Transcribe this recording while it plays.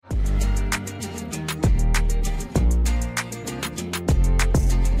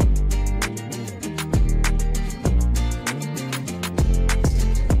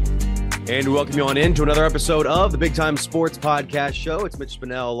And we welcome you on into another episode of the Big Time Sports Podcast Show. It's Mitch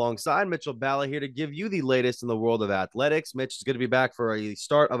Spinell alongside Mitchell Balla here to give you the latest in the world of athletics. Mitch is good to be back for a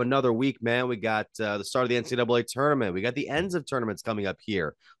start of another week, man. We got the start of the NCAA tournament. We got the ends of tournaments coming up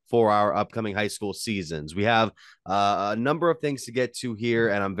here for our upcoming high school seasons. We have a number of things to get to here,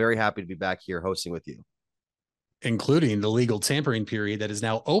 and I'm very happy to be back here hosting with you. Including the legal tampering period that is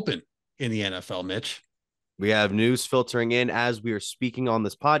now open in the NFL, Mitch. We have news filtering in as we are speaking on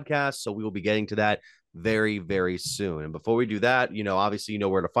this podcast, so we will be getting to that very, very soon. And before we do that, obviously,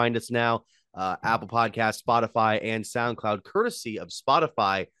 where to find us now. Apple Podcasts, Spotify, and SoundCloud, courtesy of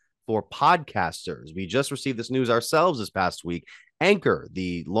Spotify for podcasters. We just received this news ourselves this past week. Anchor,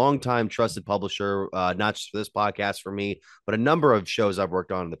 the longtime trusted publisher, not just for this podcast for me, but a number of shows I've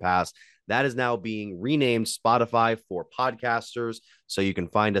worked on in the past, that is now being renamed Spotify for podcasters. So you can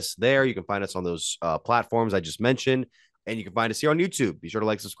find us there. You can find us on those platforms I just mentioned, and you can find us here on YouTube. Be sure to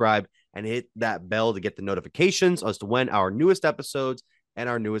like, subscribe, and hit that bell to get the notifications as to when our newest episodes and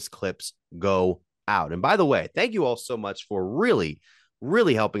our newest clips go out. And by the way, thank you all so much for really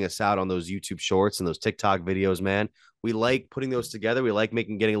helping us out on those YouTube shorts and those TikTok videos, man. We like putting those together. We like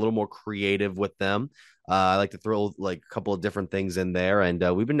getting a little more creative with them. I like to throw like a couple of different things in there.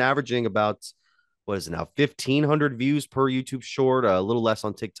 And we've been averaging about, what is it now, 1,500 views per YouTube short, a little less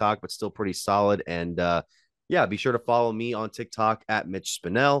on TikTok, but still pretty solid. And yeah, be sure to follow me on TikTok at Mitch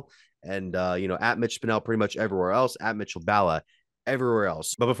Spinell, and, at Mitch Spinell pretty much everywhere else, at Mitchell Balla everywhere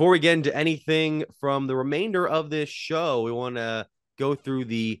else. But before we get into anything from the remainder of this show, we want to go through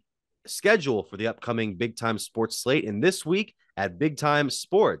the schedule for the upcoming Big Time Sports slate. And this week at Big Time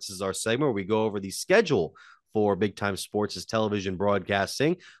Sports is our segment where we go over the schedule for Big Time Sports' television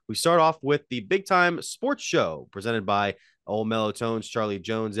broadcasting. We start off with the Big Time Sports Show presented by Old Mellow Tones, Charlie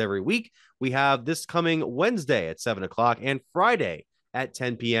Jones every week. We have this coming Wednesday at 7 o'clock and Friday at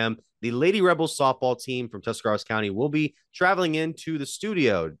 10 p.m. The Lady Rebels softball team from Tuscarawas County will be traveling into the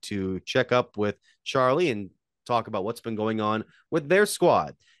studio to check up with Charlie and talk about what's been going on with their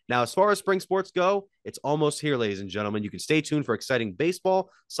squad. Now, as far as spring sports go, it's almost here, ladies and gentlemen. You can stay tuned for exciting baseball,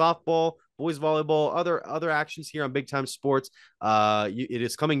 softball, boys volleyball, other actions here on Big Time Sports. It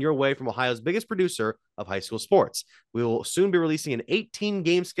is coming your way from Ohio's biggest producer of high school sports. We will soon be releasing an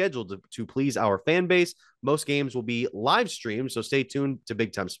 18-game schedule to please our fan base. Most games will be live streamed, so stay tuned to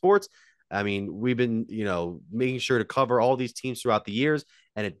Big Time Sports. I mean, we've been, making sure to cover all these teams throughout the years,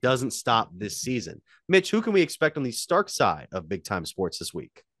 and it doesn't stop this season. Mitch, who can we expect on the Stark side of Big Time Sports this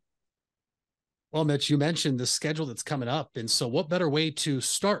week? Well, Mitch, you mentioned the schedule that's coming up. And so what better way to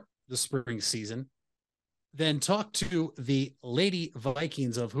start the spring season than talk to the Lady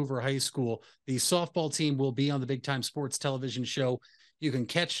Vikings of Hoover High School? The softball team will be on the Big Time Sports television show. You can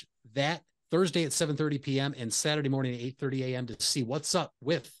catch that Thursday at 7:30 p.m. and Saturday morning at 8:30 a.m. to see what's up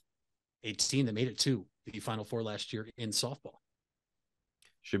with a team that made it to the Final Four last year in softball.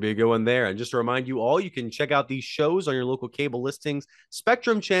 Should be a good one there. And just to remind you all, you can check out these shows on your local cable listings,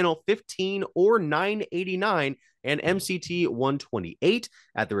 Spectrum Channel 15 or 989 and MCT 128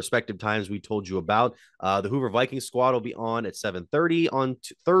 at the respective times we told you about. The Hoover Vikings squad will be on at 7:30 on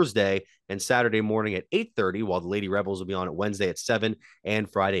Thursday and Saturday morning at 8:30, while the Lady Rebels will be on at Wednesday at 7 and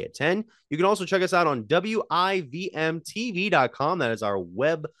Friday at 10. You can also check us out on WIVMTV.com. That is our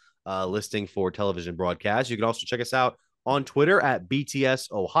web listing for television broadcasts. You can also check us out on Twitter at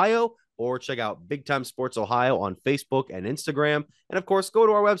BTS Ohio, or check out Big Time Sports Ohio on Facebook and Instagram. And of course, go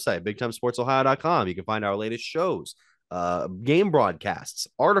to our website, BigTimeSportsOhio.com. You can find our latest shows, game broadcasts,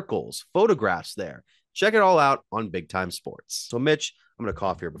 articles, photographs there. Check it all out on Big Time Sports. So, Mitch, I'm going to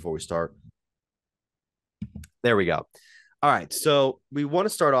cough here before we start. There we go. All right. So we want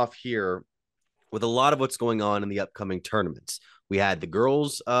to start off here with a lot of what's going on in the upcoming tournaments. We had the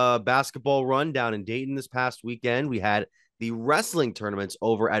girls basketball run down in Dayton this past weekend. We had the wrestling tournaments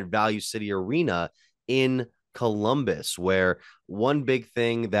over at Value City Arena in Columbus, where one big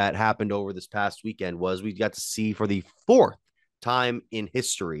thing that happened over this past weekend was we got to see for the fourth time in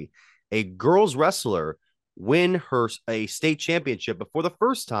history a girls wrestler win a state championship, but for the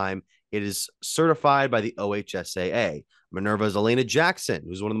first time it is certified by the OHSAA. Minerva's Elena Jackson,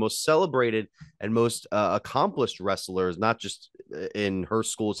 who's one of the most celebrated and most accomplished wrestlers, not just in her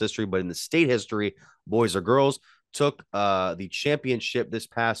school's history, but in the state history, boys or girls, took the championship this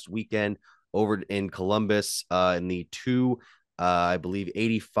past weekend over in Columbus in the I believe,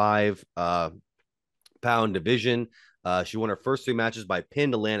 85 pound division. She won her first three matches by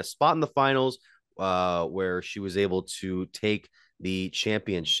pin to land a spot in the finals, where she was able to take the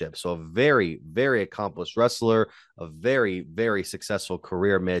championship. So a very, very accomplished wrestler, a very, very successful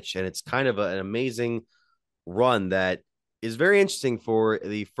career, Mitch. And it's kind of an amazing run that is very interesting for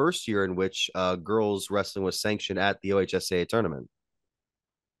the first year in which girls wrestling was sanctioned at the OHSAA tournament.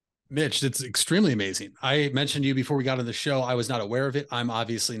 Mitch, it's extremely amazing. I mentioned to you before we got on the show, I was not aware of it. I'm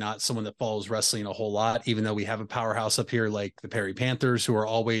obviously not someone that follows wrestling a whole lot, even though we have a powerhouse up here like the Perry Panthers, who are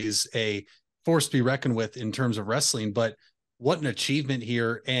always a force to be reckoned with in terms of wrestling. But what an achievement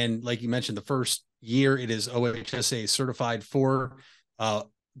here. And like you mentioned, the first year it is OHSAA certified for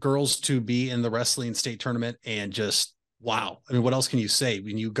girls to be in the wrestling state tournament. And just, wow. I mean, what else can you say?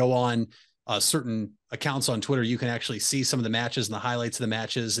 When you go on certain accounts on Twitter, you can actually see some of the matches and the highlights of the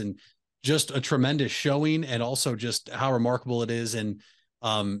matches, and just a tremendous showing, and also just how remarkable it is. And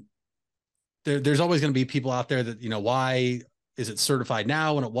there's always going to be people out there that, why is it certified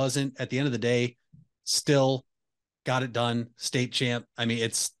now when it wasn't? At the end of the day, still got it done, state champ. I mean,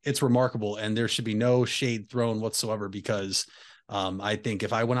 it's remarkable, and there should be no shade thrown whatsoever, because I think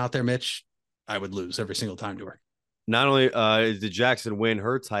if I went out there, Mitch, I would lose every single time to her. Not only did Jackson win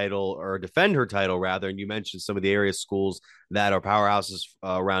her title, or defend her title rather, and you mentioned some of the area schools that are powerhouses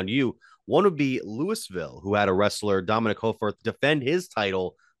around you. One would be Louisville, who had a wrestler, Dominic Hoforth, defend his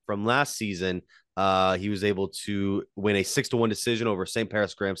title from last season. He was able to win a 6-1 decision over St.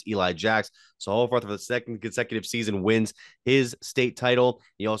 Paris Grams' Eli Jacks. So Hoforth, for the second consecutive season, wins his state title.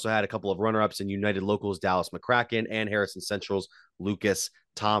 He also had a couple of runner-ups in United Locals' Dallas McCracken and Harrison Central's Lucas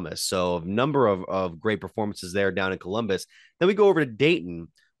Thomas. So a number of great performances there down in Columbus. Then we go over to Dayton,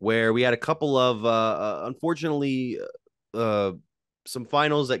 where we had a couple of, unfortunately, some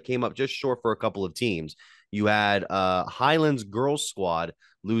finals that came up just short for a couple of teams. You had Highlands girls squad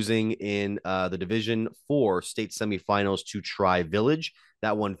losing in the Division 4 state semifinals to Tri-Village.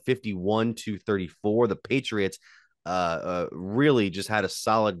 That won 51-34. The Patriots really just had a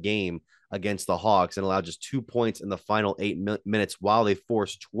solid game against the Hawks and allowed just 2 points in the final 8 minutes, while they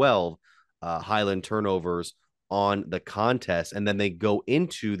forced 12 Highland turnovers on the contest. And then they go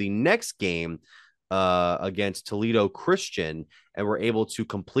into the next game against Toledo Christian, and were able to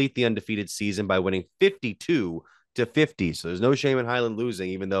complete the undefeated season by winning 52-50. So there's no shame in Highland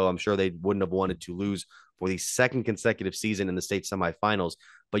losing, even though I'm sure they wouldn't have wanted to lose for the second consecutive season in the state semifinals.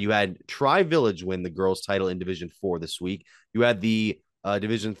 But you had Tri-Village win the girls' title in Division 4 this week. You had the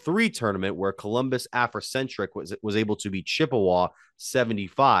Division 3 tournament where Columbus Afrocentric was able to beat Chippewa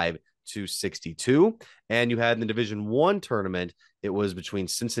 75-62. And you had in the Division 1 tournament, it was between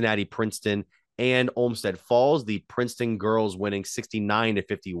Cincinnati, Princeton, and Olmsted Falls. The Princeton girls winning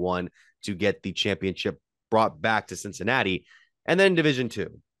 69-51 to get the championship brought back to Cincinnati. And then Division 2,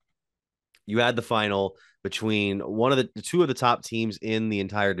 you had the final between two of the top teams in the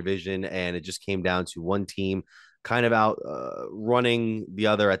entire division, and it just came down to one team kind of out running the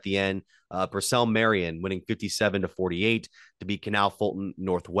other at the end. Purcell Marion winning 57-48 to beat Canal Fulton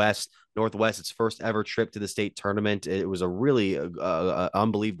Northwest. Northwest, its first ever trip to the state tournament. It was a really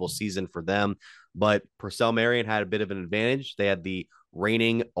unbelievable season for them, but Purcell Marion had a bit of an advantage. They had the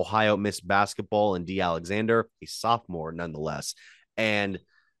reigning Ohio Miss Basketball and D. Alexander, a sophomore nonetheless. And,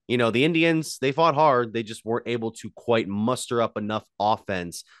 the Indians, they fought hard. They just weren't able to quite muster up enough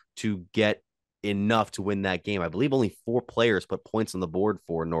offense to get enough to win that game. I believe only 4 players put points on the board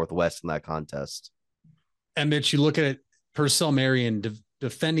for Northwest in that contest. And Mitch, you look at it, Purcell Marion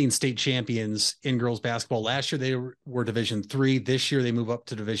defending state champions in girls basketball. Last year they were Division 3. This year they move up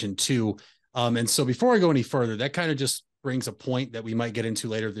to Division 2. And so before I go any further, that kind of just brings a point that we might get into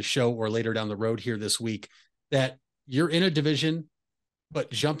later the show or later down the road here this week, that you're in a division, but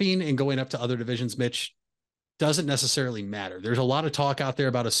jumping and going up to other divisions, Mitch, doesn't necessarily matter. There's a lot of talk out there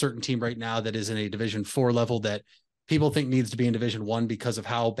about a certain team right now that is in a Division 4 level that people think needs to be in Division 1 because of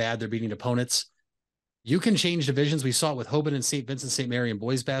how bad they're beating opponents. You can change divisions. We saw it with Hoban and St. Vincent St. Mary and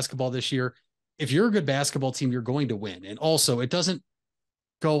boys basketball this year. If you're a good basketball team, you're going to win. And also, it doesn't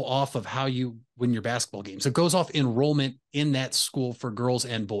go off of how you win your basketball games. It goes off enrollment in that school for girls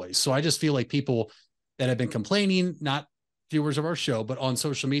and boys. So I just feel like people that have been complaining, not viewers of our show, but on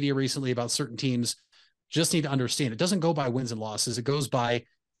social media recently about certain teams, just need to understand it doesn't go by wins and losses. It goes by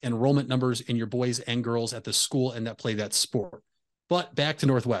enrollment numbers in your boys and girls at the school and that play that sport. But back to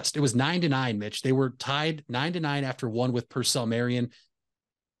Northwest, it was 9-9, Mitch. They were tied 9-9 after one with Purcell Marion.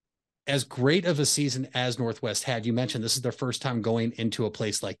 As great of a season as Northwest had, you mentioned this is their first time going into a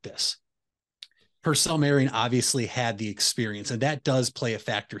place like this. Purcell Marion obviously had the experience, and that does play a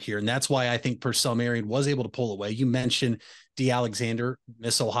factor here. And that's why I think Purcell Marion was able to pull away. You mentioned D. Alexander,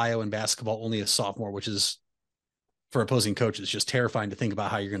 Miss Ohio in basketball, only a sophomore, which is, for opposing coaches, just terrifying to think about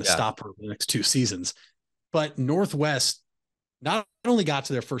how you're going to stop her the next 2 seasons. But Northwest not only got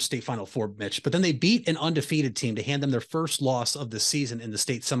to their first state Final Four, Mitch, but then they beat an undefeated team to hand them their first loss of the season in the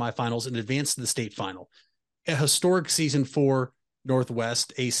state semifinals and advance to the state final. a historic season for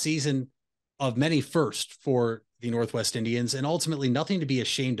Northwest, a season of many firsts for the Northwest Indians, and ultimately nothing to be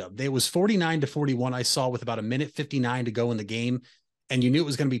ashamed of. It was 49-41 I saw with about a minute 59 to go in the game, and you knew it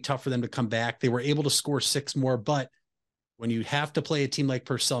was going to be tough for them to come back. They were able to score 6 more, but when you have to play a team like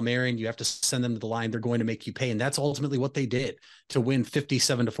Purcell Marion, you have to send them to the line. They're going to make you pay. And that's ultimately what they did to win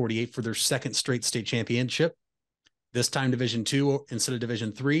 57-48 for their second straight state championship. This time Division II instead of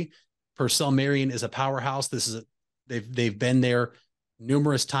Division III. Purcell Marion is a powerhouse. They've been there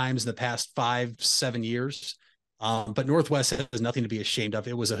numerous times in the past 5-7 years. But Northwest has nothing to be ashamed of.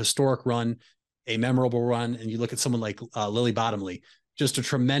 It was a historic run, a memorable run. And you look at someone like Lily Bottomley, just a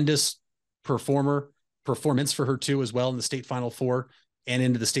tremendous performance for her too, as well, in the state Final Four and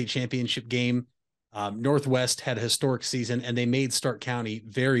into the state championship game. Northwest had a historic season, and they made Stark County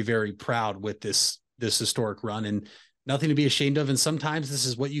very, very proud with this historic run, and nothing to be ashamed of. And sometimes this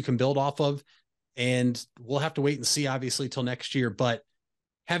is what you can build off of, and we'll have to wait and see, obviously, till next year. But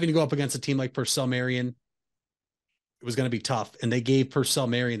having to go up against a team like Purcell Marion, it was going to be tough, and they gave Purcell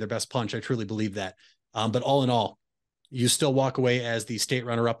Marion their best punch. I truly believe that. But all in all, you still walk away as the state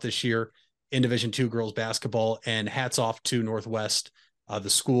runner-up this year in Division II girls basketball, and hats off to Northwest, the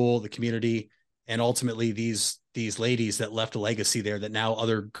school, the community, and ultimately these ladies that left a legacy there that now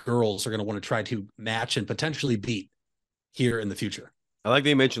other girls are going to want to try to match and potentially beat here in the future. I like that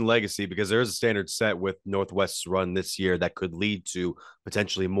you mentioned legacy, because there is a standard set with Northwest's run this year that could lead to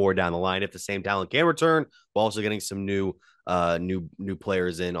potentially more down the line if the same talent can return, while also getting some new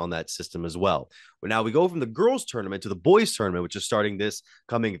players in on that system as well. But now we go from the girls tournament to the boys tournament, which is starting this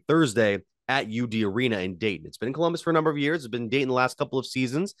coming Thursday at UD Arena in Dayton. It's been in Columbus for a number of years. It's been in Dayton the last couple of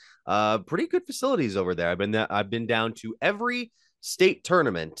seasons. Pretty good facilities over there. I've been down to every state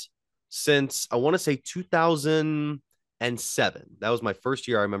tournament since, I want to say, 2007. That was my first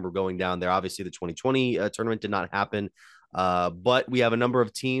year I remember going down there. Obviously, the 2020 tournament did not happen, but we have a number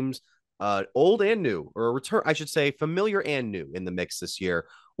of teams, old and new, or return, I should say, familiar and new in the mix this year.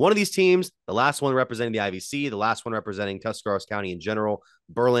 One of these teams, the last one representing the IVC, the last one representing Tuscarawas County in general,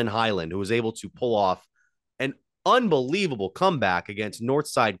 Berlin Highland, who was able to pull off an unbelievable comeback against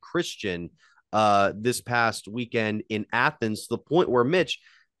Northside Christian this past weekend in Athens, to the point where, Mitch,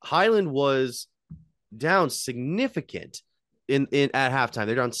 Highland was down significant in at halftime.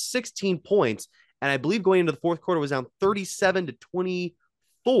 They're down 16 points, and I believe going into the fourth quarter was down 37-24.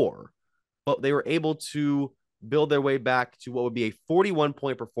 But they were able to build their way back to what would be a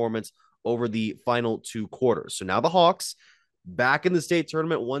 41-point performance over the final 2 quarters. So now the Hawks back in the state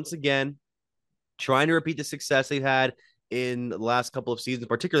tournament once again, trying to repeat the success they've had in the last couple of seasons,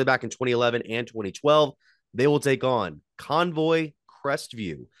 particularly back in 2011 and 2012. They will take on Convoy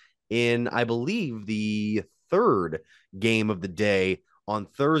Crestview in, I believe, the 3rd game of the day on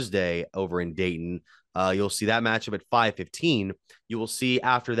Thursday over in Dayton. You'll see that matchup at 5:15. You will see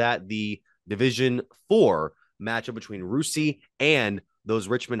after that the Division IV matchup between Russi and those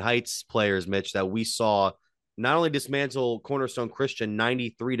Richmond Heights players, Mitch, that we saw not only dismantle Cornerstone Christian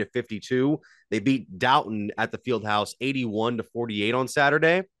 93-52, they beat Doughton at the Fieldhouse 81-48 on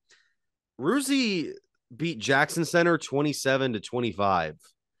Saturday. Russi beat Jackson Center 27-25.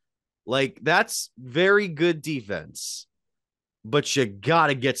 Like, that's very good defense, but you got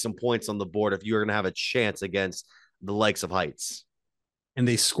to get some points on the board if you're going to have a chance against the likes of Heights. And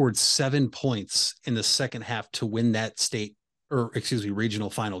they scored 7 points in the second half to win that regional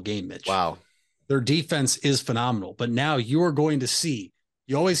final game, Mitch. Wow. Their defense is phenomenal, but now you're going to see,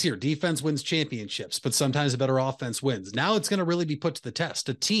 you always hear defense wins championships, but sometimes a better offense wins. Now it's going to really be put to the test.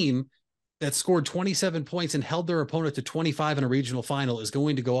 A team that scored 27 points and held their opponent to 25 in a regional final is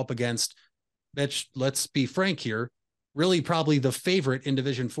going to go up against, Mitch, let's be frank here, really probably the favorite in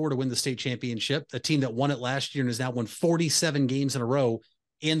Division IV to win the state championship, a team that won it last year and has now won 47 games in a row,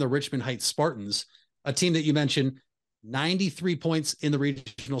 in the Richmond Heights Spartans, a team that you mentioned, 93 points in the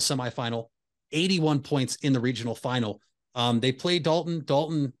regional semifinal, 81 points in the regional final. They played Dalton.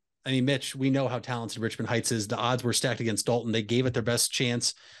 Dalton, I mean, Mitch, we know how talented Richmond Heights is. The odds were stacked against Dalton. They gave it their best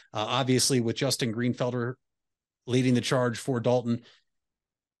chance. Obviously, with Justin Greenfelder leading the charge for Dalton,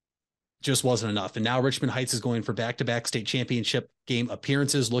 just wasn't enough. And now Richmond Heights is going for back-to-back state championship game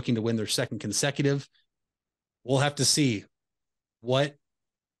appearances, looking to win their 2nd consecutive. We'll have to see what's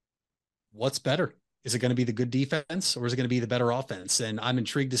better. Is it going to be the good defense, or is it going to be the better offense? And I'm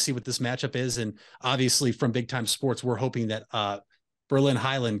intrigued to see what this matchup is. And obviously from Big Time Sports, we're hoping that Berlin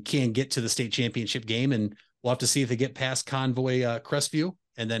Highland can get to the state championship game, and we'll have to see if they get past Convoy Crestview,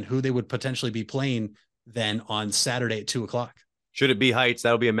 and then who they would potentially be playing then on Saturday at 2:00. Should it be Heights,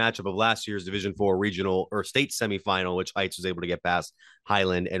 that'll be a matchup of last year's Division IV regional or state semifinal, which Heights was able to get past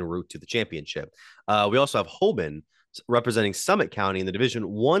Highland en route to the championship. We also have Hoban representing Summit County in the Division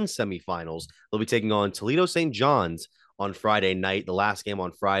I semifinals. They'll be taking on Toledo St. John's on Friday night, the last game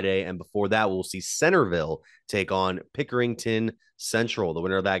on Friday. And before that, we'll see Centerville take on Pickerington Central. The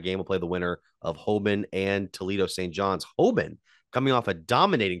winner of that game will play the winner of Hoban and Toledo St. John's. Hoban coming off a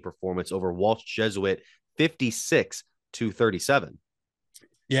dominating performance over Walsh Jesuit, 56-37.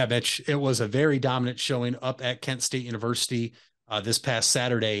 Yeah, Mitch, it was a very dominant showing up at Kent State University this past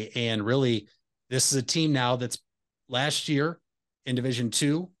Saturday. And really, this is a team now that's last year in Division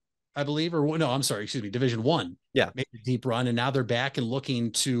II, I believe, or no, I'm sorry, excuse me, Division I. Yeah. Made a deep run, and now they're back and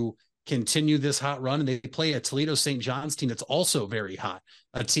looking to continue this hot run. And they play a Toledo St. John's team that's also very hot,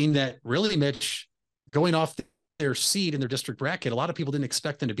 a team that really, Mitch, going off their seed in their district bracket, a lot of people didn't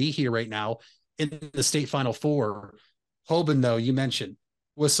expect them to be here right now in the state Final Four. Hoban, though, you mentioned,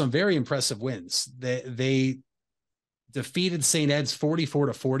 with some very impressive wins. They defeated St. Ed's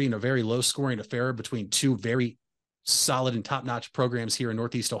 44-40 in a very low scoring affair between two very solid and top-notch programs here in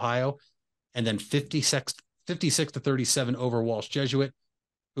Northeast Ohio. And then 56-37 over Walsh Jesuit,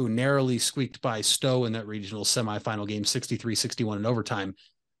 who narrowly squeaked by Stowe in that regional semifinal game, 63-61 in overtime.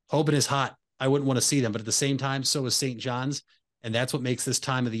 Hoban is hot. I wouldn't want to see them, but at the same time, so is St. John's. And that's what makes this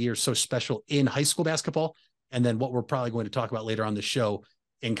time of the year so special in high school basketball. And then what we're probably going to talk about later on the show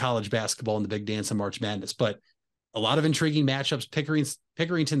in college basketball and the big dance and March Madness. But a lot of intriguing matchups.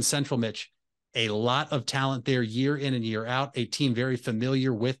 Pickerington Central, Mitch, a lot of talent there year in and year out, a team very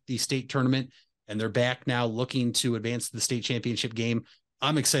familiar with the state tournament, and they're back now looking to advance to the state championship game.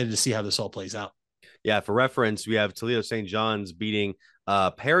 I'm excited to see how this all plays out. Yeah, for reference, we have Toledo St. John's beating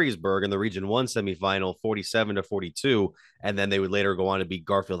Perrysburg in the Region 1 semifinal 47-42, and then they would later go on to beat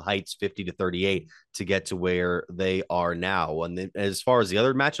Garfield Heights 50-38 to get to where they are now. And then as far as the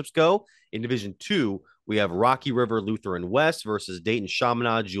other matchups go, in Division 2, we have Rocky River Lutheran West versus Dayton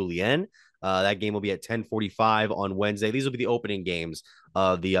Chaminade Julienne. That game will be at 10:45 on Wednesday. These will be the opening games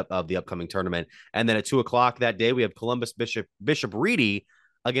of the upcoming tournament. And then at 2:00 that day, we have Columbus Bishop Reedy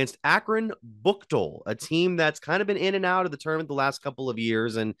against Akron Buchtel, a team that's kind of been in and out of the tournament the last couple of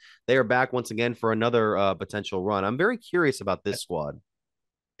years, and they are back once again for another potential run. I'm very curious about this squad.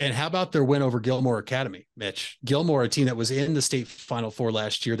 And how about their win over Gilmore Academy, Mitch? Gilmore, a team that was in the state Final Four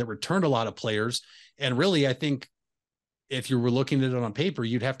last year, that returned a lot of players. And really, I think if you were looking at it on paper,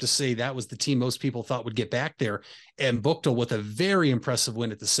 you'd have to say that was the team most people thought would get back there. And Buchtel with a very impressive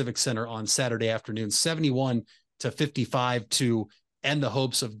win at the Civic Center on Saturday afternoon, 71-55 to end the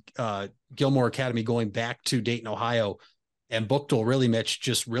hopes of Gilmore Academy going back to Dayton, Ohio. And Buchtel really, Mitch,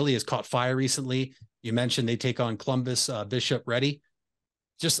 just really has caught fire recently. You mentioned they take on Columbus Bishop Ready.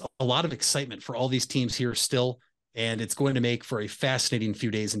 Just a lot of excitement for all these teams here still. And it's going to make for a fascinating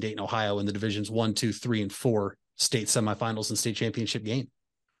few days in Dayton, Ohio in the divisions 1, 2, 3, and 4 state semifinals and state championship game.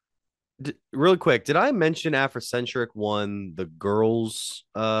 Really quick, did I mention Afrocentric won the girls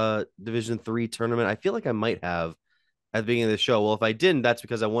Division 3 tournament? I feel like I might have at the beginning of the show. Well, if I didn't, that's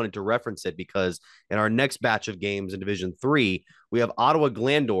because I wanted to reference it, because in our next batch of games in Division 3, we have Ottawa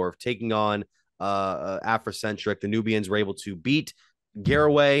Glandorf taking on Afrocentric. The Nubians were able to beat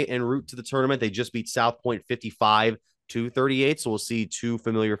Garaway en route to the tournament. They just beat South Point 55-38. So we'll see two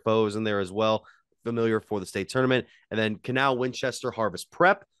familiar foes in there as well, familiar for the state tournament. And then Canal Winchester Harvest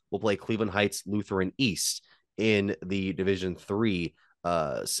Prep will play Cleveland Heights Lutheran East in the Division 3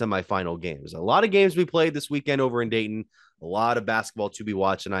 semifinal games. A lot of games we played this weekend over in Dayton, a lot of basketball to be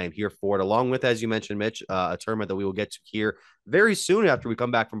watched, and I am here for it, along with, as you mentioned, Mitch, a tournament that we will get to here very soon after we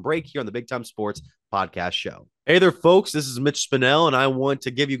come back from break here on the Big Time Sports podcast show. Hey there, folks. This is Mitch Spinell, and I want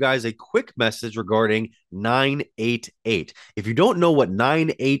to give you guys a quick message regarding 988. If you don't know what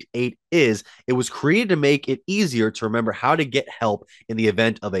 988 is, it was created to make it easier to remember how to get help in the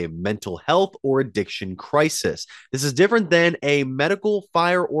event of a mental health or addiction crisis. This is different than a medical,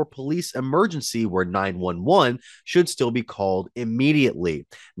 fire, or police emergency where 911 should still be called immediately.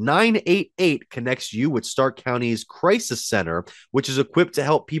 988 connects you with Stark County's Crisis Center, which is equipped to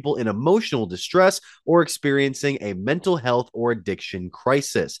help people in emotional distress or experiencing a mental health or addiction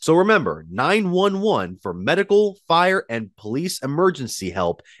crisis. So remember, 911 for medical, fire, and police emergency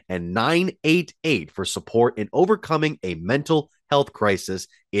help, and 988 for support in overcoming a mental health crisis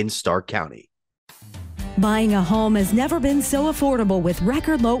in Stark County. Buying a home has never been so affordable with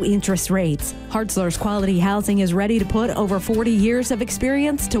record low interest rates. Hartzler's Quality Housing is ready to put over 40 years of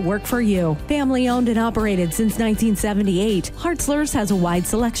experience to work for you. Family owned and operated since 1978, Hartzler's has a wide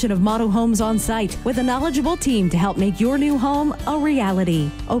selection of model homes on site with a knowledgeable team to help make your new home a reality.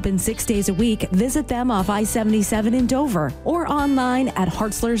 Open 6 days a week. Visit them off I-77 in Dover or online at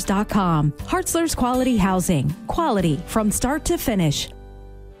hartzlers.com. Hartzler's Quality Housing. Quality from start to finish.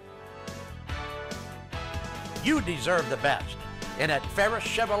 You deserve the best. And at Ferris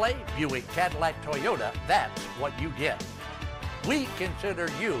Chevrolet, Buick, Cadillac, Toyota, that's what you get. We consider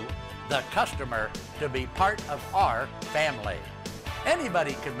you, the customer, to be part of our family.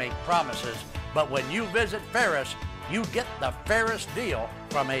 Anybody can make promises, but when you visit Ferris, you get the Ferris deal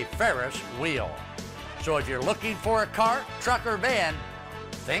from a Ferris wheel. So if you're looking for a car, truck, or van,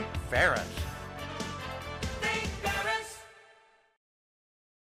 think Ferris.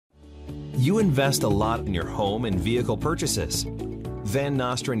 You invest a lot in your home and vehicle purchases. Van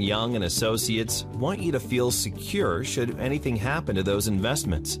Nostrand Young and Associates want you to feel secure should anything happen to those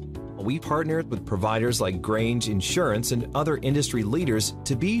investments. We partnered with providers like Grange Insurance and other industry leaders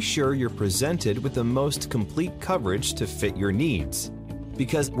to be sure you're presented with the most complete coverage to fit your needs.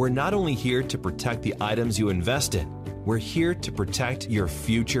 Because we're not only here to protect the items you invest in, we're here to protect your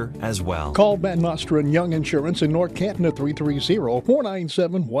future as well. Call Van Nostrand Young Insurance in North Canton at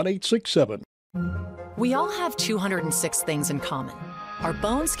 330-497-1867. We all have 206 things in common. Our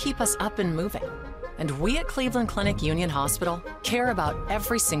bones keep us up and moving. And we at Cleveland Clinic Union Hospital care about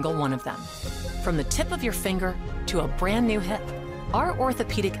every single one of them. From the tip of your finger to a brand new hip, our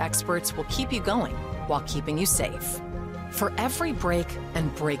orthopedic experts will keep you going while keeping you safe. For every break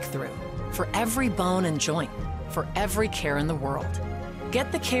and breakthrough, for every bone and joint, for every care in the world.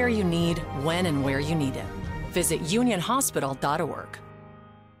 Get the care you need when and where you need it. Visit unionhospital.org.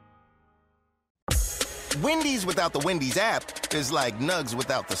 Wendy's without the Wendy's app is like Nugs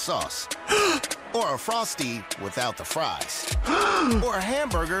without the sauce. Or a Frosty without the fries. Or a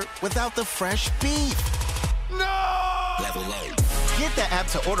hamburger without the fresh beef. No! Level up. Get the app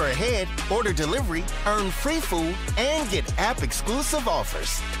to order ahead, order delivery, earn free food, and get app-exclusive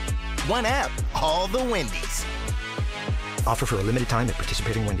offers. One app, all the Wendy's. Offer for a limited time at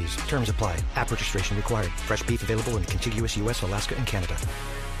participating Wendy's. Terms apply. App registration required. Fresh beef available in the contiguous U.S., Alaska, and Canada.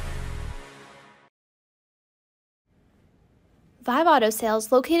 Vibe Auto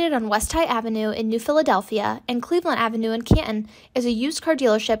Sales, located on West High Avenue in New Philadelphia and Cleveland Avenue in Canton, is a used car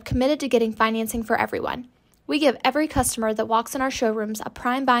dealership committed to getting financing for everyone. We give every customer that walks in our showrooms a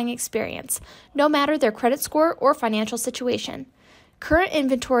prime buying experience, no matter their credit score or financial situation. Current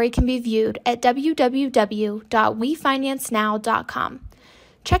inventory can be viewed at www.wefinancenow.com.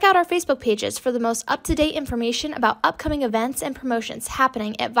 Check out our Facebook pages for the most up-to-date information about upcoming events and promotions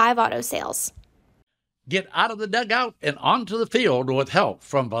happening at Vive Auto Sales. Get out of the dugout and onto the field with help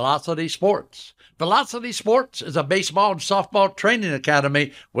from Velocity Sports. Velocity Sports is a baseball and softball training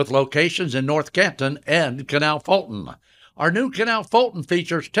academy with locations in North Canton and Canal Fulton. Our new Canal Fulton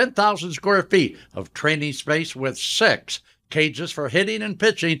features 10,000 square feet of training space with 6 cages for hitting and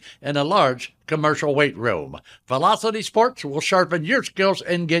pitching, and a large commercial weight room. Velocity Sports will sharpen your skills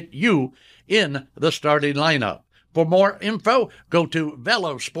and get you in the starting lineup. For more info, go to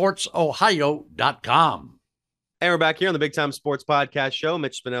velosportsohio.com. And we're back here on the Big Time Sports Podcast Show.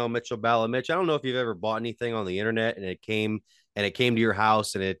 Mitch Spinell, Mitchell Balla. Mitch, I don't know if you've ever bought anything on the internet and it came to your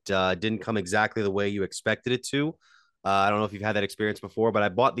house and it didn't come exactly the way you expected it to. I don't know if you've had that experience before, but I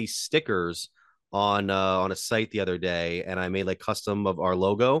bought these stickers on a site the other day, and I made like custom of our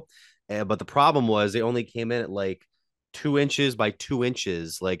logo. But the problem was they only came in at like 2 inches by 2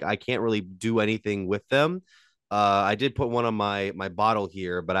 inches. Like I can't really do anything with them. I did put one on my bottle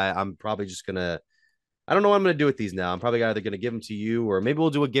here, but I'm probably just gonna. I don't know what I'm gonna do with these now. I'm probably either gonna give them to you, or maybe we'll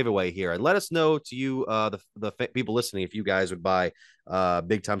do a giveaway here. And let us know to you, the people listening, if you guys would buy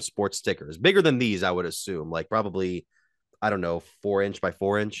Big Time Sports stickers, bigger than these. I would assume, like probably, I don't know, 4 inch by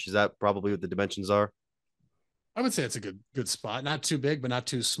 4 inch. Is that probably what the dimensions are? I would say it's a good spot. Not too big, but not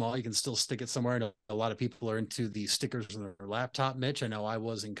too small. You can still stick it somewhere. And a lot of people are into the stickers on their laptop, Mitch. I know I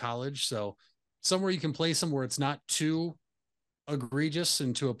was in college. So somewhere you can place them where it's not too egregious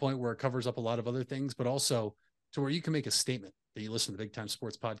and to a point where it covers up a lot of other things, but also to where you can make a statement that you listen to the Big Time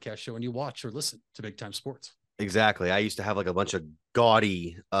Sports Podcast Show and you watch or listen to Big Time Sports. Exactly. I used to have like a bunch of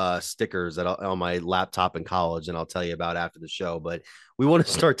gaudy stickers on my laptop in college, and I'll tell you about after the show. But we want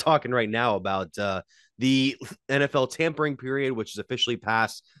to start talking right now about the NFL tampering period, which is officially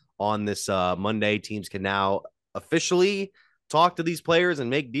passed on this Monday. Teams can now officially talk to these players and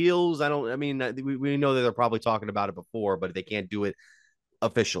make deals. We know that they're probably talking about it before, but they can't do it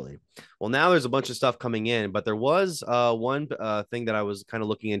officially. Well, now there's a bunch of stuff coming in, but there was one thing that I was kind of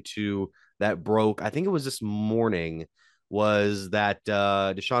looking into that broke. I think it was this morning, was that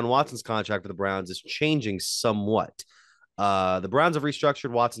Deshaun Watson's contract for the Browns is changing somewhat. The Browns have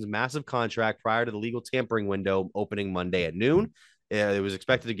restructured Watson's massive contract prior to the legal tampering window opening Monday at noon. It was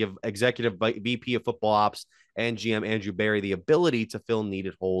expected to give executive VP of football ops and GM Andrew Berry the ability to fill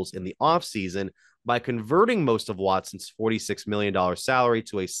needed holes in the offseason by converting most of Watson's $46 million salary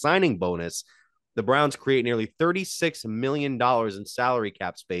to a signing bonus. The Browns create nearly $36 million in salary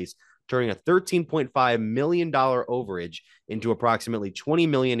cap space, turning a $13.5 million overage into approximately $20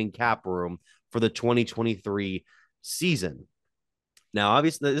 million in cap room for the 2023 season. Now,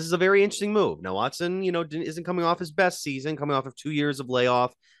 obviously, this is a very interesting move. Now, Watson, isn't coming off his best season, coming off of 2 years of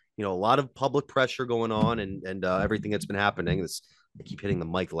layoff, a lot of public pressure going on and everything that's been happening. I keep hitting the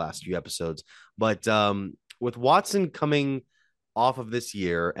mic the last few episodes, but with Watson coming off of this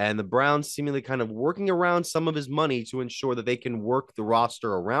year and the Browns seemingly kind of working around some of his money to ensure that they can work the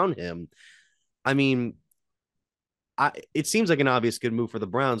roster around him. I mean, it seems like an obvious good move for the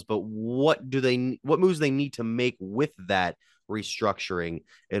Browns, but what moves they need to make with that restructuring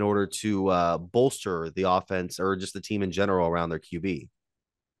in order to bolster the offense or just the team in general around their QB?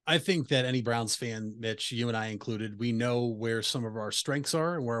 I think that any Browns fan, Mitch, you and I included, we know where some of our strengths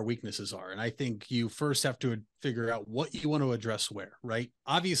are and where our weaknesses are. And I think you first have to figure out what you want to address where, right?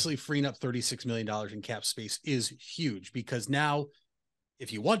 Obviously, freeing up $36 million in cap space is huge, because now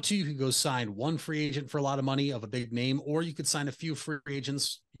if you want to, you could go sign one free agent for a lot of money of a big name, or you could sign a few free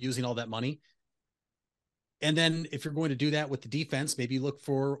agents using all that money. And then if you're going to do that with the defense, maybe look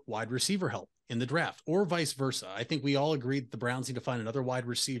for wide receiver help in the draft, or vice versa. I think we all agreed that the Browns need to find another wide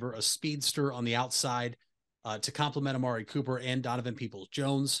receiver, a speedster on the outside to complement Amari Cooper and Donovan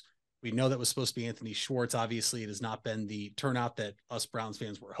Peoples-Jones. We know that was supposed to be Anthony Schwartz. Obviously, it has not been the turnout that us Browns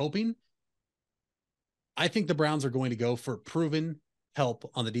fans were hoping. I think the Browns are going to go for proven help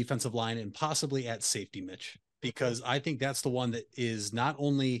on the defensive line and possibly at safety, Mitch, because I think that's the one that is not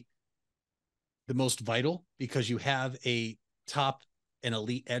only the most vital, because you have a top and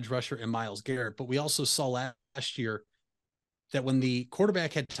elite edge rusher in Myles Garrett, but we also saw last year that when the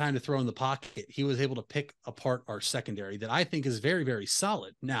quarterback had time to throw in the pocket, he was able to pick apart our secondary that I think is very, very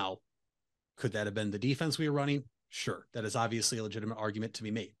solid. Now, could that have been the defense we were running? Sure. That is obviously a legitimate argument to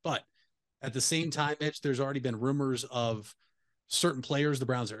be made. But at the same time, Mitch, there's already been rumors of certain players the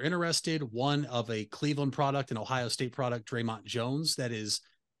Browns are interested. One of a Cleveland product, an Ohio State product, Draymond Jones, that is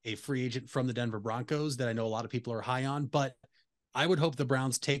a free agent from the Denver Broncos that I know a lot of people are high on. But I would hope the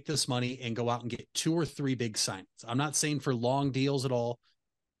Browns take this money and go out and get 2 or 3 big signings. I'm not saying for long deals at all.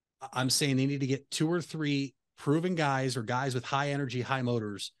 I'm saying they need to get 2 or 3 proven guys, or guys with high energy, high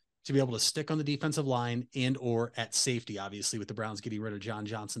motors, to be able to stick on the defensive line and or at safety, obviously, with the Browns getting rid of John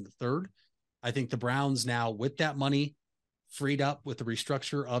Johnson III. I think the Browns now, with that money freed up with the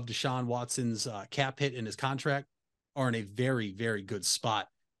restructure of Deshaun Watson's cap hit in his contract, are in a very, very good spot.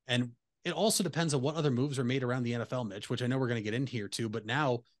 And it also depends on what other moves are made around the NFL, Mitch, which I know we're going to get in here too. But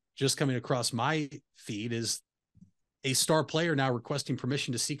now, just coming across my feed is a star player now requesting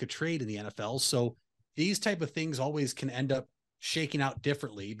permission to seek a trade in the NFL. So these type of things always can end up shaking out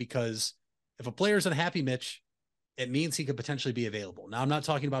differently, because if a player's unhappy, Mitch, it means he could potentially be available. Now, I'm not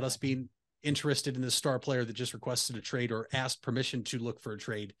talking about us being interested in this star player that just requested a trade or asked permission to look for a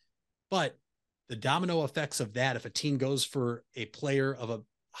trade, but the domino effects of that, if a team goes for a player of a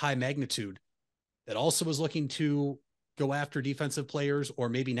high magnitude that also is looking to go after defensive players, or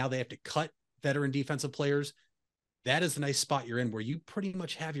maybe now they have to cut veteran defensive players, that is a nice spot you're in, where you pretty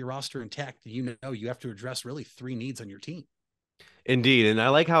much have your roster intact. You know, you have to address really 3 needs on your team. Indeed. And I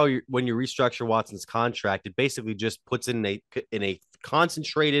like how when you restructure Watson's contract, it basically just puts in a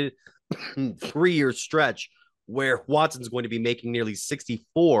concentrated 3-year stretch where Watson's going to be making nearly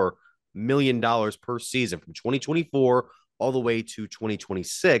 $64 million per season from 2024 all the way to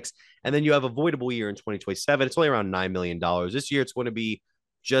 2026. And then you have a voidable year in 2027. It's only around $9 million. This year, it's going to be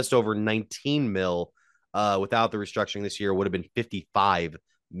just over 19 mil. Without the restructuring this year, it would have been 55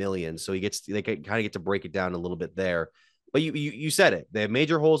 million. So they kind of get to break it down a little bit there. But you said it. They have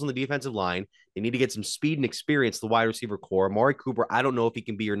major holes in the defensive line. They need to get some speed and experience to the wide receiver core. Amari Cooper, I don't know if he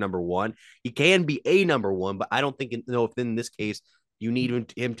can be your number one. He can be a number one, but I don't know if in this case you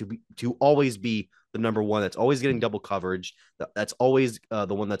need him to always be the number one. That's always getting double coverage. That's always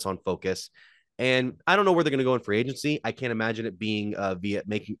the one that's on focus. And I don't know where they're going to go in free agency. I can't imagine it being via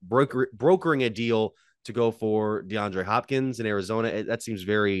brokering a deal to go for DeAndre Hopkins in Arizona. That seems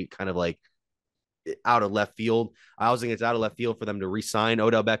very kind of like out of left field. I also think it's out of left field for them to re-sign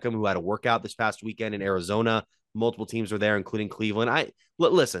Odell Beckham, who had a workout this past weekend in Arizona. multiple teams are there, including Cleveland.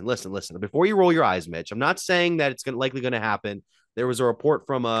 Listen. Before you roll your eyes, Mitch, I'm not saying that it's likely going to happen. There was a report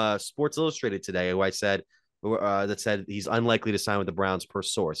from Sports Illustrated today that said he's unlikely to sign with the Browns per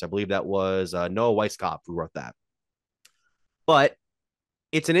source. I believe that was Noah Weisskopf who wrote that. But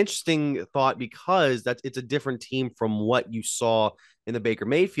it's an interesting thought because it's a different team from what you saw in the Baker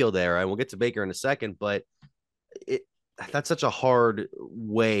Mayfield era. And we'll get to Baker in a second, but that's such a hard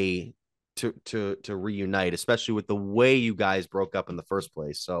way to reunite, especially with the way you guys broke up in the first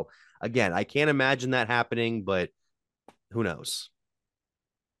place. So again, I can't imagine that happening, but who knows?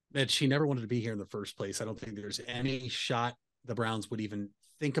 Mitch, he never wanted to be here in the first place. I don't think there's any shot the Browns would even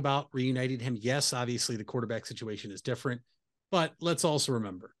think about reuniting him. Yes, obviously the quarterback situation is different, but let's also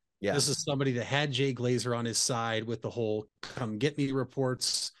remember, this is somebody that had Jay Glazer on his side with the whole come get me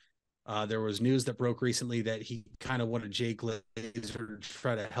reports. There was news that broke recently that he kind of wanted Jay Glazer to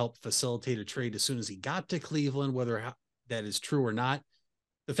try to help facilitate a trade as soon as he got to Cleveland, whether that is true or not.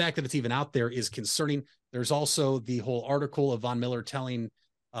 The fact that it's even out there is concerning. There's also the whole article of Von Miller telling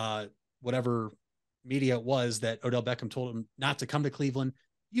whatever media it was that Odell Beckham told him not to come to Cleveland.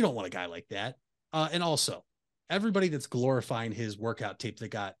 You don't want a guy like that. And also everybody that's glorifying his workout tape that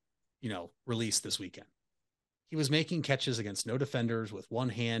got, released this weekend. He was making catches against no defenders with one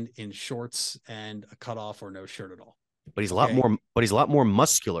hand in shorts and a cutoff or no shirt at all. But he's a lot more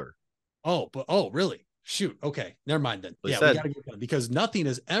muscular. Oh, really? Shoot. Okay. Never mind then. We got to get done because nothing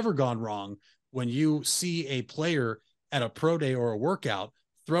has ever gone wrong when you see a player at a pro day or a workout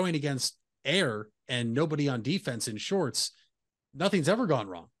throwing against air and nobody on defense in shorts. Nothing's ever gone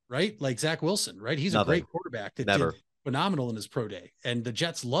wrong, right? Like Zach Wilson, right? He's a great quarterback that did phenomenal in his pro day, and the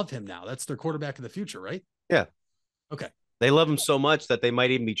Jets love him now. That's their quarterback of the future, right? Yeah. Okay. They love him so much that they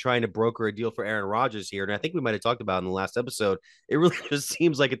might even be trying to broker a deal for Aaron Rodgers here. And I think we might have talked about in the last episode. It really just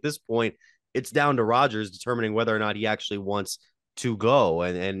seems like at this point, it's down to Rodgers determining whether or not he actually wants to go.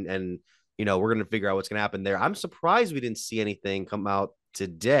 And we're going to figure out what's going to happen there. I'm surprised we didn't see anything come out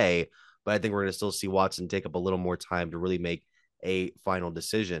today, but I think we're going to still see Watson take up a little more time to really make a final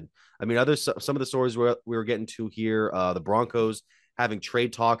decision. I mean, some of the stories we were getting to here, the Broncos having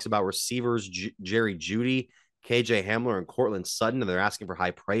trade talks about receivers, Jerry Jeudy, KJ Hamler, and Cortland Sutton, and they're asking for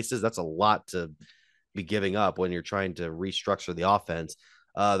high prices. That's a lot to be giving up when you're trying to restructure the offense.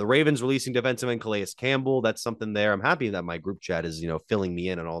 The Ravens releasing defensive end Calais Campbell. That's something there. I'm happy that my group chat is, filling me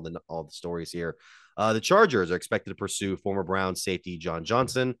in on all the stories here. The Chargers are expected to pursue former Browns safety John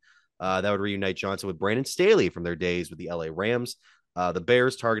Johnson. That would reunite Johnson with Brandon Staley from their days with the LA Rams. The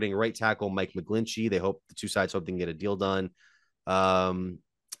Bears targeting right tackle Mike McGlinchey. The two sides hope they can get a deal done. The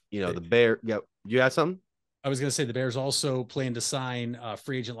Bear. Yeah, you had something? I was going to say the Bears also plan to sign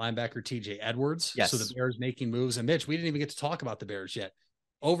free agent linebacker TJ Edwards. Yes. So the Bears making moves. And Mitch, we didn't even get to talk about the Bears yet.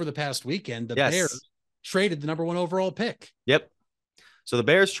 Over the past weekend, the Bears traded the number 1 overall pick. Yep. So the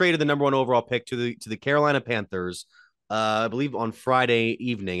Bears traded the number 1 overall pick to the Carolina Panthers, I believe on Friday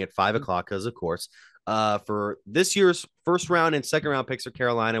evening at 5 o'clock, because of course, for this year's first round and second round picks for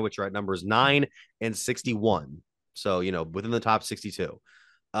Carolina, which are at numbers 9 and 61. So, within the top 62.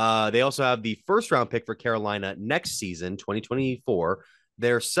 They also have the first round pick for Carolina next season, 2024,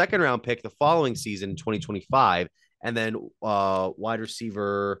 their second round pick the following season, 2025, and then wide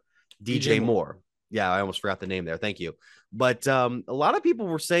receiver DJ Moore. Yeah, I almost forgot the name there. Thank you. But a lot of people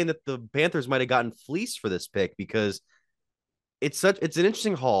were saying that the Panthers might have gotten fleeced for this pick because it's an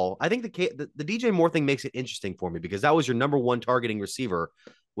interesting haul. I think the DJ Moore thing makes it interesting for me because that was your number 1 targeting receiver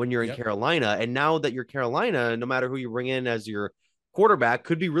when you're in Carolina. And now that you're Carolina, no matter who you bring in as your quarterback,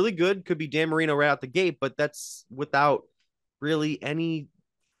 could be really good, could be Dan Marino right out the gate, but that's without really any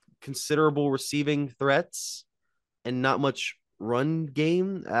considerable receiving threats and not much run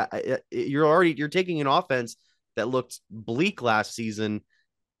game. You're taking an offense that looked bleak last season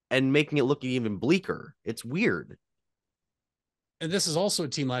and making it look even bleaker. It's weird. And this is also a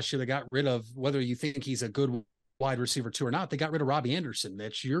team last year that got rid of, whether you think he's a good wide receiver too or not, they got rid of Robbie Anderson.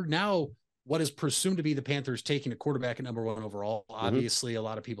 Mitch, you're now what is presumed to be the Panthers taking a quarterback at number 1 overall. Mm-hmm. Obviously, a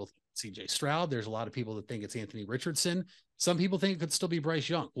lot of people think CJ Stroud. There's a lot of people that think it's Anthony Richardson. Some people think it could still be Bryce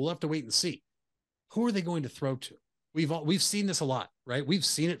Young. We'll have to wait and see. Who are they going to throw to? We've seen this a lot, right? We've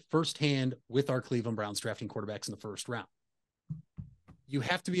seen it firsthand with our Cleveland Browns drafting quarterbacks in the first round. You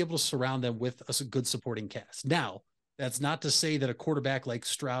have to be able to surround them with a good supporting cast. Now, that's not to say that a quarterback like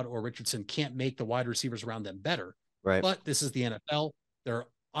Stroud or Richardson can't make the wide receivers around them better. Right. But this is the NFL. There are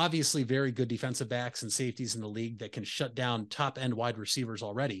obviously very good defensive backs and safeties in the league that can shut down top end wide receivers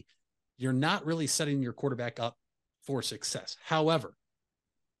already. You're not really setting your quarterback up for success. However,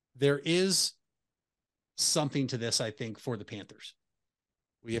 there is something to this, I think, for the Panthers.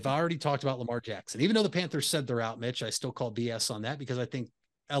 We have already talked about Lamar Jackson. Even though the Panthers said they're out, Mitch, I still call BS on that because I think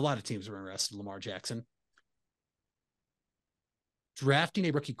a lot of teams are interested in Lamar Jackson. Drafting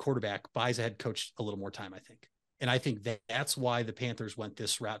a rookie quarterback buys a head coach a little more time, I think. And I think that's why the Panthers went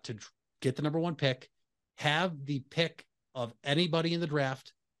this route to get the number 1 pick, have the pick of anybody in the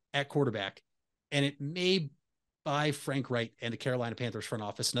draft at quarterback, and it may buy Frank Reich and the Carolina Panthers front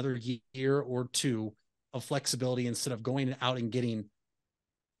office another year or two of flexibility instead of going out and getting,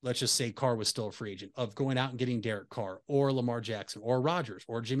 let's just say Carr was still a free agent, of going out and getting Derek Carr or Lamar Jackson or Rodgers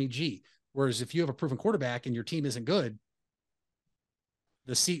or Jimmy G. Whereas if you have a proven quarterback and your team isn't good,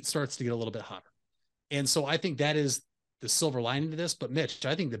 the seat starts to get a little bit hotter. And so I think that is the silver lining to this. But Mitch,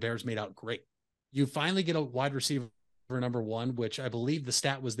 I think the Bears made out great. You finally get a wide receiver number 1, which I believe the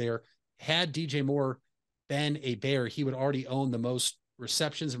stat was there. Had DJ Moore been a Bear, he would already own the most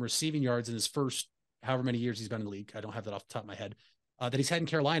receptions and receiving yards in his first however many years he's been in the league. I don't have that off the top of my head. That he's had in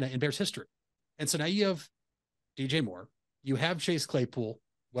Carolina in Bears history. And so now you have DJ Moore, you have Chase Claypool,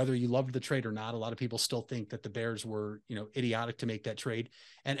 whether you loved the trade or not. A lot of people still think that the Bears were, idiotic to make that trade,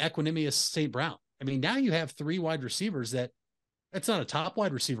 and Equanimeous St. Brown. I mean, now you have 3 wide receivers it's not a top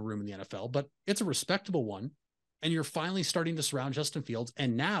wide receiver room in the NFL, but it's a respectable one. And you're finally starting to surround Justin Fields.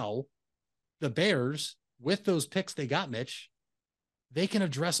 And now the Bears, with those picks they got, Mitch, they can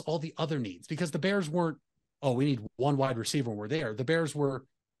address all the other needs, because the Bears weren't, we need 1 wide receiver when we're there. The Bears were,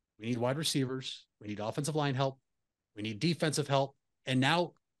 we need wide receivers. We need offensive line help. We need defensive help. And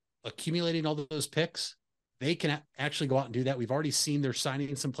now accumulating all those picks, they can actually go out and do that. We've already seen they're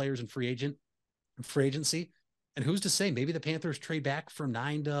signing some players in free agency. And who's to say maybe the Panthers trade back from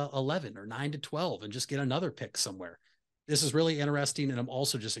 9 to 11 or 9 to 12 and just get another pick somewhere. This is really interesting. And I'm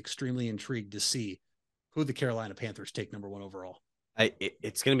also just extremely intrigued to see who the Carolina Panthers take number 1 overall.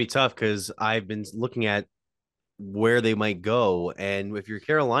 It's going to be tough because I've been looking at where they might go. And if you're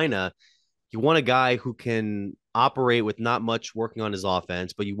Carolina, you want a guy who can operate with not much working on his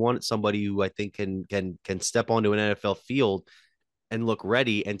offense, but you want somebody who I think can step onto an NFL field and look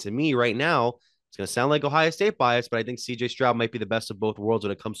ready. And to me right now, it's going to sound like Ohio State bias, but I think CJ Stroud might be the best of both worlds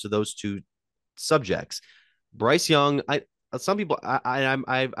when it comes to those 2 subjects. Bryce Young, some people,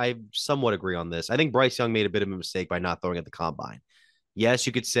 I somewhat agree on this. I think Bryce Young made a bit of a mistake by not throwing at the combine. Yes,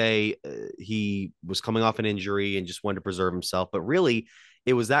 you could say he was coming off an injury and just wanted to preserve himself, but really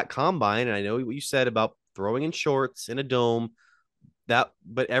it was that combine. And I know what you said about throwing in shorts in a dome,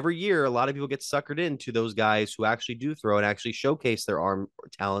 but every year, a lot of people get suckered into those guys who actually do throw and actually showcase their arm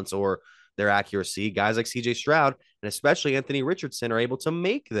talents or their accuracy. Guys like CJ Stroud and especially Anthony Richardson are able to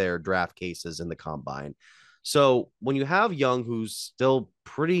make their draft cases in the combine. So when you have Young, who's still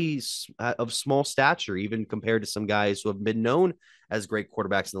pretty of small stature, even compared to some guys who have been known as great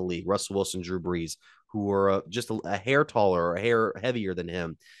quarterbacks in the league, Russell Wilson, Drew Brees, who are just a hair taller or a hair heavier than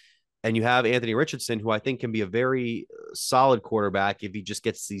him. And you have Anthony Richardson, who I think can be a very solid quarterback if he just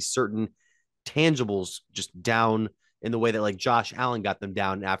gets these certain tangibles just down in the way that like Josh Allen got them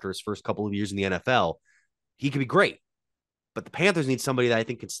down after his first couple of years in the NFL. He could be great. But the Panthers need somebody that I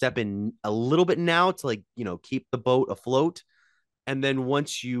think can step in a little bit now to keep the boat afloat. And then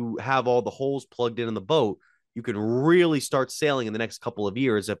once you have all the holes plugged in the boat, you can really start sailing in the next couple of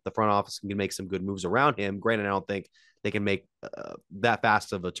years if the front office can make some good moves around him. Granted, I don't think they can make that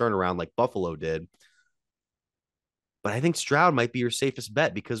fast of a turnaround like Buffalo did. But I think Stroud might be your safest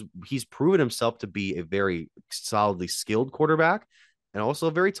bet because he's proven himself to be a very solidly skilled quarterback and also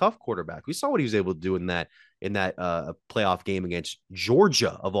a very tough quarterback. We saw what he was able to do in that playoff game against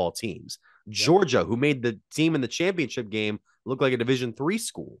Georgia of all teams. Georgia, who made the team in the championship game look like a Division III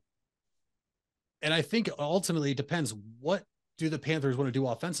school. And I think ultimately it depends. What do the Panthers want to do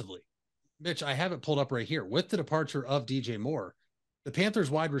offensively? Mitch, I have it pulled up right here. With the departure of DJ Moore, the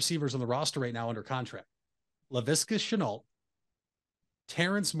Panthers wide receivers on the roster right now under contract: Laviska Shenault,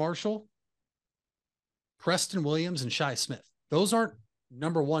 Terrence Marshall, Preston Williams, and Shi Smith. Those aren't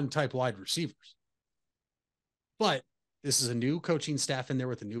number 1 type wide receivers. But this is a new coaching staff in there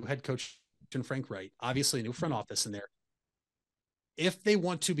with a new head coach in Frank Reich, obviously a new front office in there. If they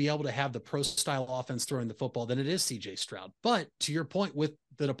want to be able to have the pro style offense throwing the football, then it is CJ Stroud. But to your point, with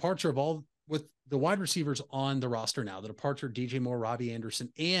the departure of with the wide receivers on the roster now, the departure of DJ Moore, Robbie Anderson,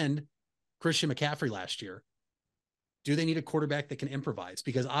 and Christian McCaffrey last year, do they need a quarterback that can improvise?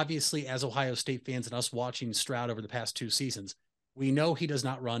 Because obviously, as Ohio State fans and us watching Stroud over the past 2 seasons, we know he does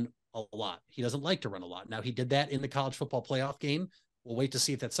not run a lot. He doesn't like to run a lot. Now, he did that in the college football playoff game. We'll wait to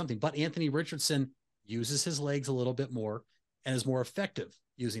see if that's something. But Anthony Richardson uses his legs a little bit more and is more effective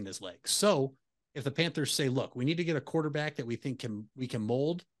using his legs. So if the Panthers say, look, we need to get a quarterback that we think we can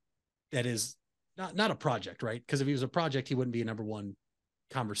mold, that is not a project, right? Because if he was a project, he wouldn't be a number 1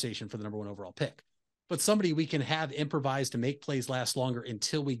 conversation for the number 1 overall pick. But somebody we can have improvise to make plays last longer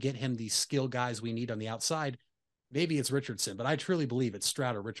until we get him these skill guys we need on the outside. Maybe it's Richardson, but I truly believe it's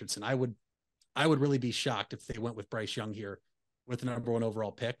Stroud or Richardson. I would really be shocked if they went with Bryce Young here with the number 1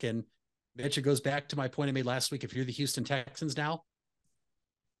 overall pick. And Mitch, it goes back to my point I made last week. If you're the Houston Texans now,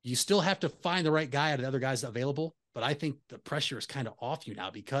 you still have to find the right guy out of the other guys available. But I think the pressure is kind of off you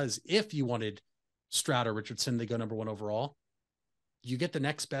now, because if you wanted Stroud or Richardson, they go number 1 overall, you get the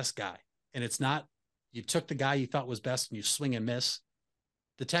next best guy. And it's not, you took the guy you thought was best and you swing and miss.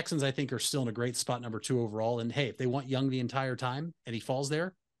 The Texans, I think, are still in a great spot, number 2 overall. And hey, if they want Young the entire time and he falls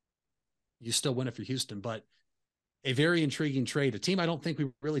there, you still win if you're Houston. But a very intriguing trade, a team I don't think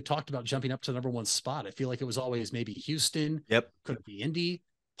we really talked about jumping up to the number 1 spot. I feel like it was always maybe Houston. Yep. Could it be Indy?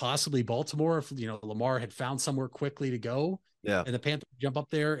 Possibly Baltimore if, Lamar had found somewhere quickly to go. Yeah. And the Panthers jump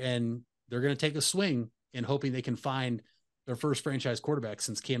up there and they're going to take a swing in hoping they can find their first franchise quarterback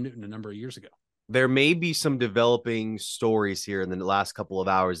since Cam Newton a number of years ago. There may be some developing stories here in the last couple of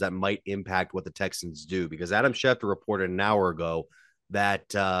hours that might impact what the Texans do, because Adam Schefter reported an hour ago that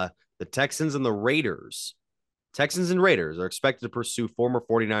the Texans and Raiders are expected to pursue former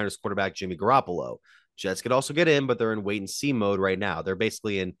 49ers quarterback Jimmy Garoppolo. Jets could also get in, but they're in wait and see mode right now. They're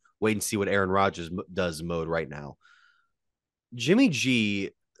basically in wait and see what Aaron Rodgers does mode right now. Jimmy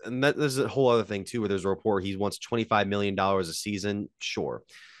G, and there's a whole other thing too, where there's a report he wants $25 million a season. Sure.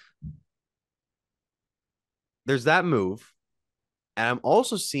 There's that move. And I'm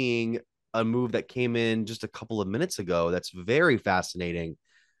also seeing a move that came in just a couple of minutes ago that's very fascinating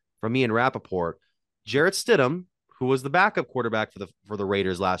from Ian Rappaport. Jarrett Stidham, who was the backup quarterback for the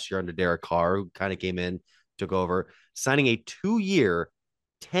Raiders last year under Derek Carr, who kind of came in, took over, signing a 2-year,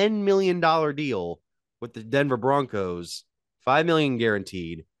 $10 million deal with the Denver Broncos, $5 million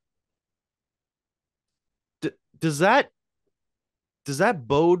guaranteed. Does that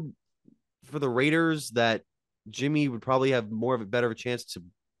bode for the Raiders that Jimmy would probably have more of a better chance to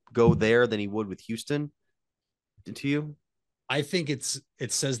go there than he would with Houston? To you? I think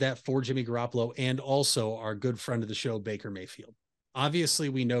it says that for Jimmy Garoppolo and also our good friend of the show, Baker Mayfield. Obviously,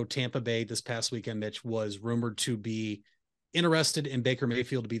 we know Tampa Bay this past weekend, Mitch, was rumored to be interested in Baker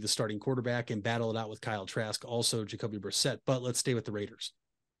Mayfield to be the starting quarterback and battle it out with Kyle Trask, also Jacoby Brissett. But let's stay with the Raiders.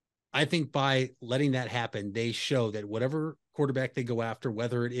 I think by letting that happen, they show that whatever quarterback they go after,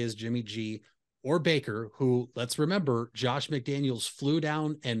 whether it is Jimmy G or Baker, who, let's remember, Josh McDaniels flew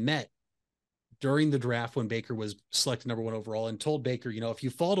down and met during the draft when Baker was selected number 1 overall and told Baker, if you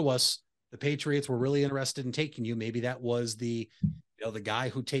fall to us, the Patriots were really interested in taking you. Maybe that was the guy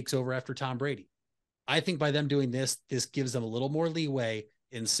who takes over after Tom Brady. I think by them doing this gives them a little more leeway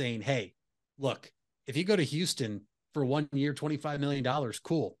in saying, hey, look, if you go to Houston for 1 year, $25 million,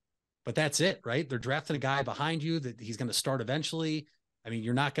 cool. But that's it, right? They're drafting a guy behind you that he's going to start eventually. I mean,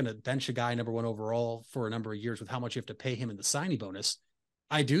 you're not going to bench a guy number 1 overall for a number of years with how much you have to pay him in the signing bonus.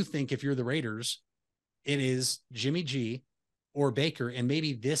 I do think if you're the Raiders, it is Jimmy G or Baker, and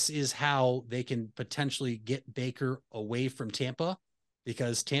maybe this is how they can potentially get Baker away from Tampa,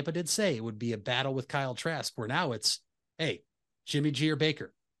 because Tampa did say it would be a battle with Kyle Trask, where now it's, hey, Jimmy G or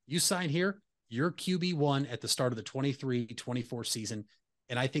Baker, you sign here, you're QB1 at the start of the 23-24 season.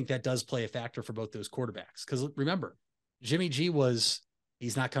 And I think that does play a factor for both those quarterbacks. Because remember, Jimmy G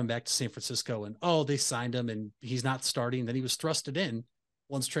he's not coming back to San Francisco and, they signed him and he's not starting. Then he was thrusted in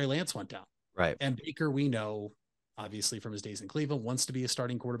once Trey Lance went down. Right. And Baker, we know, obviously from his days in Cleveland, wants to be a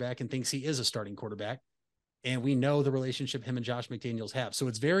starting quarterback and thinks he is a starting quarterback. And we know the relationship him and Josh McDaniels have. So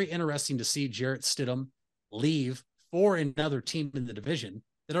it's very interesting to see Jarrett Stidham leave for another team in the division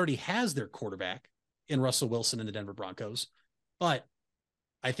that already has their quarterback in Russell Wilson and the Denver Broncos. But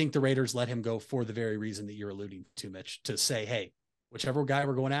I think the Raiders let him go for the very reason that you're alluding to, Mitch, to say, hey, whichever guy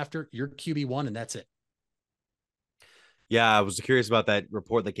we're going after, you're QB1 and that's it. Yeah, I was curious about that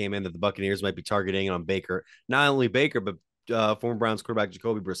report that came in that the Buccaneers might be targeting on Baker. Not only Baker, but former Browns quarterback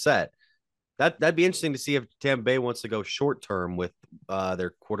Jacoby Brissett. That'd be interesting to see if Tampa Bay wants to go short term with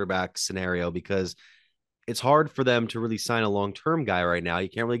their quarterback scenario, because it's hard for them to really sign a long-term guy right now. You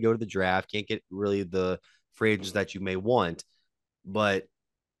can't really go to the draft, can't get really the free agents that you may want. But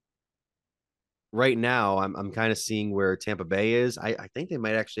right now, I'm kind of seeing where Tampa Bay is. I think they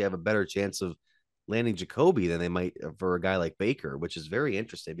might actually have a better chance of landing Jacoby than they might for a guy like Baker, which is very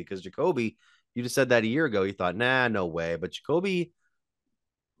interesting, because Jacoby, you just said that a year ago, you thought, nah, no way. But Jacoby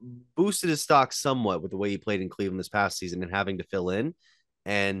boosted his stock somewhat with the way he played in Cleveland this past season and having to fill in.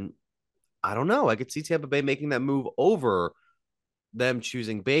 And I don't know, I could see Tampa Bay making that move over them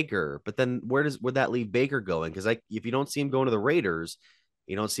choosing Baker. But then would that leave Baker going? Because if you don't see him going to the Raiders,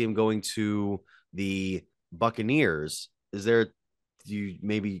 you don't see him going to the Buccaneers, is there Do you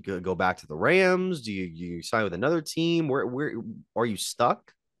maybe go back to the Rams? Do you sign with another team? Where are you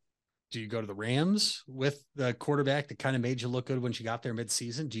stuck? Do you go to the Rams with the quarterback that kind of made you look good when she got there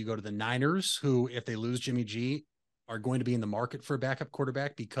midseason? Do you go to the Niners, who, if they lose Jimmy G, are going to be in the market for a backup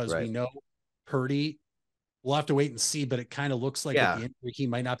quarterback? Because we know Purdy, we'll have to wait and see, but it kind of looks like with the injury, he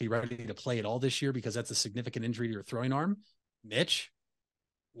might not be ready to play at all this year because that's a significant injury to your throwing arm. Mitch,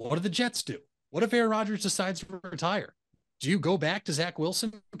 what do the Jets do? What if Aaron Rodgers decides to retire? Do you go back to Zach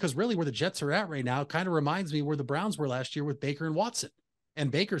Wilson? Because really where the Jets are at right now kind of reminds me where the Browns were last year with Baker and Watson. And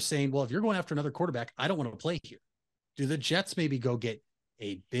Baker's saying, well, if you're going after another quarterback, I don't want to play here. Do the Jets maybe go get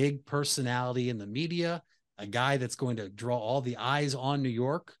a big personality in the media, a guy that's going to draw all the eyes on New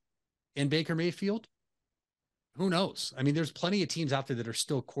York and Baker Mayfield? Who knows? I mean, there's plenty of teams out there that are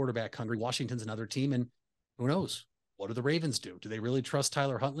still quarterback hungry. Washington's another team, and who knows? What do the Ravens do? Do they really trust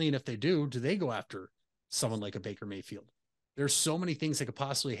Tyler Huntley? And if they do they go after someone like a Baker Mayfield? There's so many things that could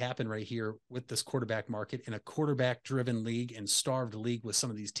possibly happen right here with this quarterback market in a quarterback driven league and starved league with some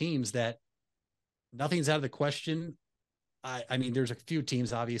of these teams that nothing's out of the question. I mean, there's a few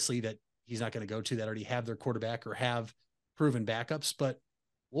teams obviously that he's not going to go to that already have their quarterback or have proven backups, but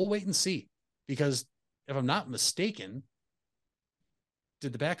we'll wait and see, because if I'm not mistaken,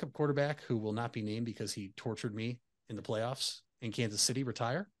 did the backup quarterback, who will not be named because he tortured me in the playoffs in Kansas City,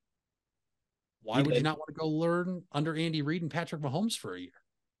 retire? Why would you not want to go learn under Andy Reid and Patrick Mahomes for a year?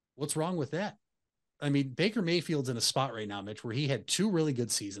 What's wrong with that? I mean, Baker Mayfield's in a spot right now, Mitch, where he had 2 really good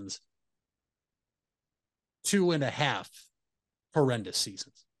seasons, 2.5 horrendous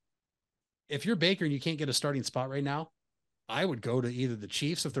seasons. If you're Baker and you can't get a starting spot right now, I would go to either the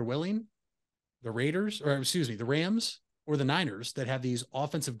Chiefs if they're willing, the Rams, or the Niners that have these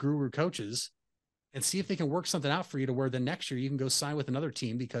offensive guru coaches, and see if they can work something out for you to where the next year you can go sign with another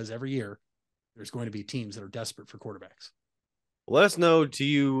team, because every year there's going to be teams that are desperate for quarterbacks. Let us know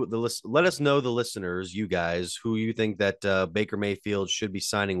let us know, the listeners, you guys, who you think that Baker Mayfield should be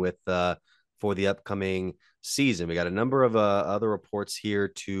signing with for the upcoming season. We got a number of other reports here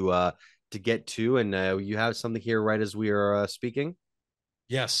to get to, and you have something here right as we are speaking.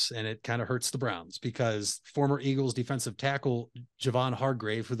 Yes, and it kind of hurts the Browns because former Eagles defensive tackle Javon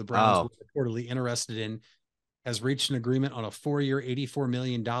Hargrave, who the Browns were reportedly interested in, has reached an agreement on a 4-year, $84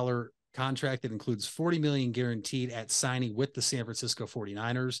 million contract that includes $40 million guaranteed at signing with the San Francisco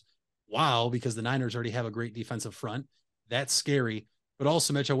 49ers. Wow, because the Niners already have a great defensive front. That's scary. But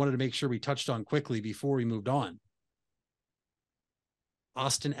also, Mitch, I wanted to make sure we touched on quickly before we moved on.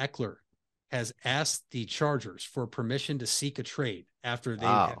 Austin Eckler has asked the Chargers for permission to seek a trade after they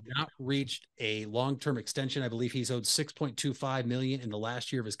have not reached a long-term extension. I believe he's owed $6.25 million in the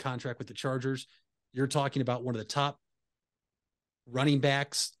last year of his contract with the Chargers. You're talking about one of the top running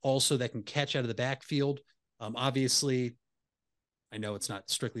backs also that can catch out of the backfield. Obviously, I know it's not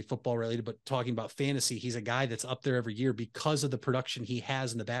strictly football related, but talking about fantasy, he's a guy that's up there every year because of the production he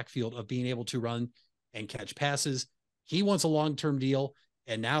has in the backfield of being able to run and catch passes. He wants a long-term deal,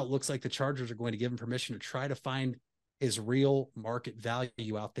 and now it looks like the Chargers are going to give him permission to try to find his real market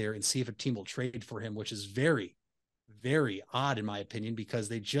value out there and see if a team will trade for him, which is very, very odd in my opinion, because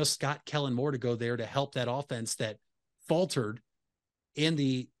they just got Kellen Moore to go there to help that offense that faltered in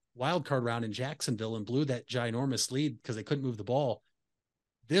the wild card round in Jacksonville and blew that ginormous lead because they couldn't move the ball.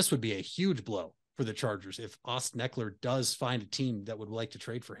 This would be a huge blow for the Chargers if Austin Eckler does find a team that would like to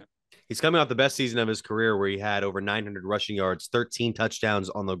trade for him. He's coming off the best season of his career, where he had over 900 rushing yards, 13 touchdowns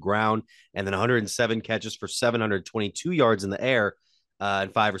on the ground, and then 107 catches for 722 yards in the air,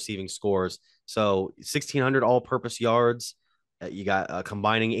 and 5 receiving scores. So 1,600 all-purpose yards. You got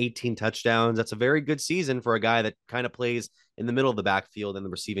combining 18 touchdowns. That's a very good season for a guy that kind of plays in the middle of the backfield and the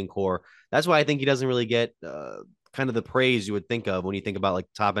receiving core. That's why I think he doesn't really get kind of the praise you would think of when you think about like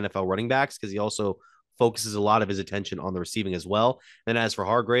top NFL running backs, because he also focuses a lot of his attention on the receiving as well. And as for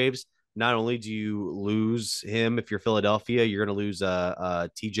Hargraves, not only do you lose him if you're Philadelphia, you're going to lose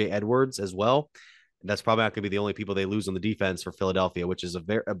TJ Edwards as well. And that's probably not going to be the only people they lose on the defense for Philadelphia, which is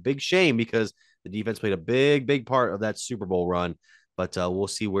a big shame because the defense played a big part of that Super Bowl run. But we'll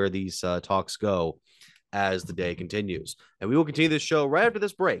see where these talks go as the day continues. And we will continue this show right after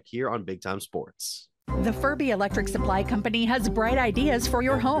this break here on Big Time Sports. The Furby Electric Supply Company has bright ideas for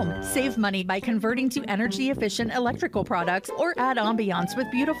your home. Save money by converting to energy-efficient electrical products or add ambiance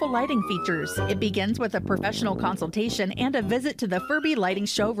with beautiful lighting features. It begins with a professional consultation and a visit to the Furby Lighting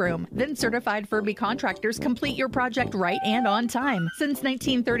Showroom. Then certified Furby contractors complete your project right and on time. Since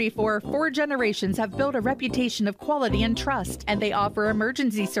 1934, 4 generations have built a reputation of quality and trust, and they offer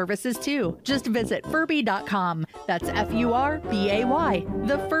emergency services too. Just visit Furby.com. That's Furbay,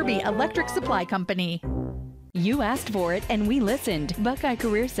 the Furby Electric Supply Company. You asked for it and we listened. Buckeye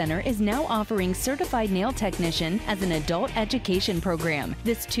Career Center is now offering Certified Nail Technician as an adult education program.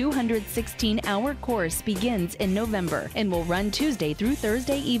 This 216-hour course begins in November and will run Tuesday through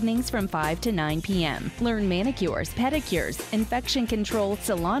Thursday evenings from 5 to 9 p.m. Learn manicures, pedicures, infection control,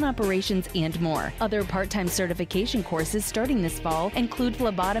 salon operations, and more. Other part-time certification courses starting this fall include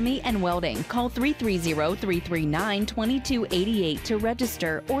phlebotomy and welding. Call 330-339-2288 to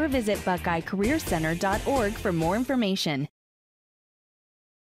register or visit BuckeyeCareerCenter.org for more information.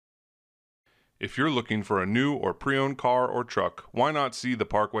 If you're looking for a new or pre-owned car or truck, why not see the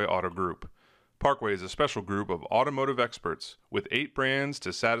Parkway Auto Group? Parkway is a special group of automotive experts with 8 brands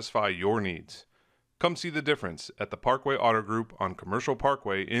to satisfy your needs. Come see the difference at the Parkway Auto Group on Commercial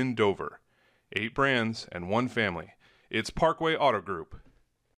Parkway in Dover. 8 brands and 1 family. It's Parkway Auto Group.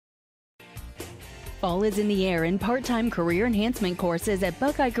 Fall is in the air and part-time career enhancement courses at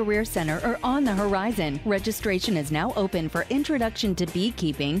Buckeye Career Center are on the horizon. Registration is now open for Introduction to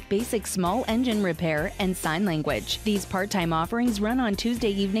Beekeeping, Basic Small Engine Repair, and Sign Language. These part-time offerings run on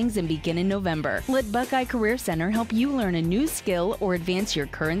Tuesday evenings and begin in November. Let Buckeye Career Center help you learn a new skill or advance your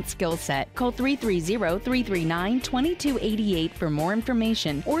current skill set. Call 330-339-2288 for more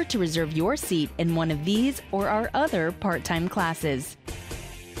information or to reserve your seat in one of these or our other part-time classes.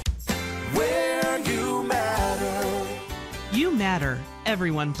 You matter.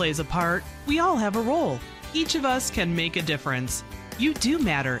 Everyone plays a part. We all have a role. Each of us can make a difference. You do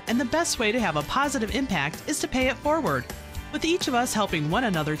matter, and the best way to have a positive impact is to pay it forward. With each of us helping one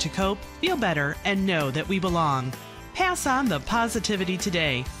another to cope, feel better, and know that we belong. Pass on the positivity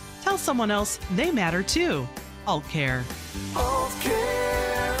today. Tell someone else they matter too. Alt Care. Alt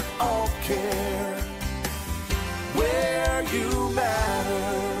Care, Alt Care. Where you matter.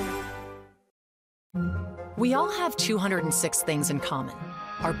 We all have 206 things in common.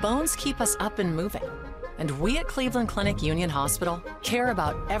 Our bones keep us up and moving. And we at Cleveland Clinic Union Hospital care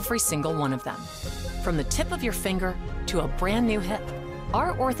about every single one of them. From the tip of your finger to a brand new hip,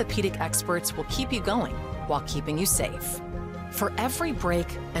 our orthopedic experts will keep you going while keeping you safe. For every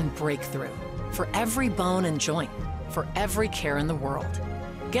break and breakthrough, for every bone and joint, for every care in the world.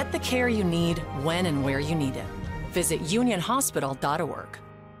 Get the care you need when and where you need it. Visit unionhospital.org.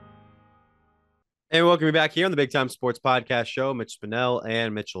 Hey, welcome back here on the Big Time Sports Podcast Show. Mitch Spinell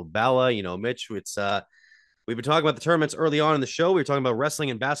and Mitchell Balla. You know, Mitch, it's we've been talking about the tournaments early on in the show. We were talking about wrestling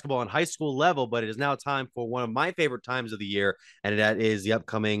and basketball on high school level, but it is now time for one of my favorite times of the year, and that is the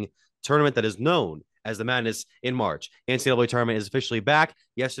upcoming tournament that is known as the Madness in March. NCAA tournament is officially back.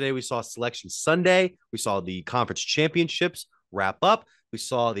 Yesterday, we saw Selection Sunday. We saw the conference championships wrap up. We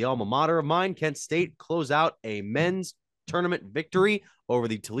saw the alma mater of mine, Kent State, close out a men's tournament victory over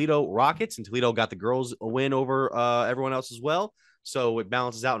the Toledo Rockets, and Toledo got the girls a win over everyone else as well. So it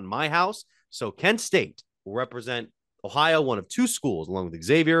balances out in my house. So Kent State will represent Ohio, one of 2 schools, along with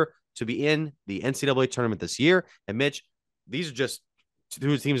Xavier, to be in the NCAA tournament this year. And Mitch, these are just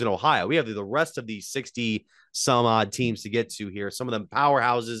 2 teams in Ohio. We have the rest of these 60 some odd teams to get to here. Some of them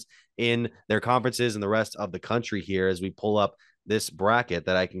powerhouses in their conferences and the rest of the country here as we pull up this bracket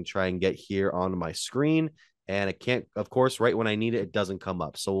that I can try and get here on my screen. And it can't, of course, right when I need it, it doesn't come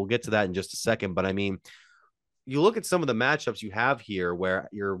up. So we'll get to that in just a second. But I mean, you look at some of the matchups you have here where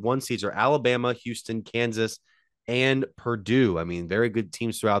your 1 seeds are Alabama, Houston, Kansas, and Purdue. I mean, very good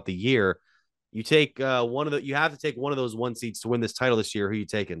teams throughout the year. You take you have to take one of those 1 seeds to win this title this year. Who are you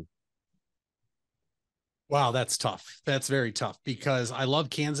taking? Wow, that's tough. That's very tough because I love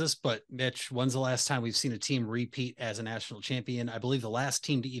Kansas, but Mitch, when's the last time we've seen a team repeat as a national champion? I believe the last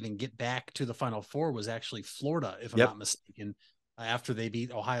team to even get back to the Final Four was actually Florida, if I'm not mistaken, after they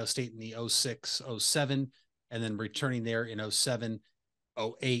beat Ohio State in the 06-07 and then returning there in 07-08.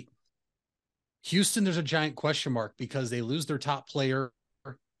 Houston, there's a giant question mark because they lose their top player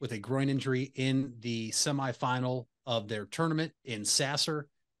with a groin injury in the semifinal of their tournament in Sasser.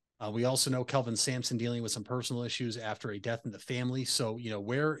 We also know Kelvin Sampson dealing with some personal issues after a death in the family. So, you know,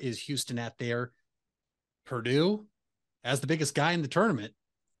 where is Houston at there? Purdue, as the biggest guy in the tournament,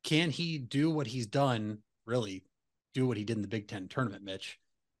 can he do what he's done, really do what he did in the Big Ten tournament, Mitch?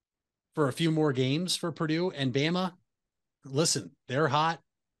 For a few more games for Purdue and Bama, listen, they're hot.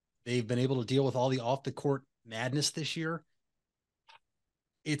 They've been able to deal with all the off-the-court madness this year.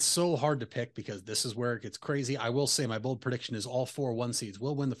 It's so hard to pick because this is where it gets crazy. I will say my bold prediction is all 4 1 seeds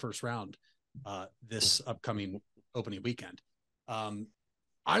will win the first round this upcoming opening weekend.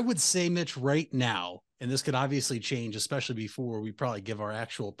 I would say, Mitch, right now, and this could obviously change, especially before we probably give our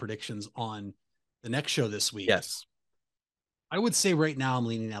actual predictions on the next show this week. Yes. I would say right now I'm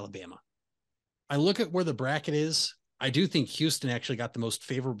leaning Alabama. I look at where the bracket is. I do think Houston actually got the most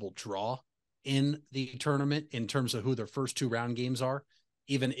favorable draw in the tournament in terms of who their first 2 round games are,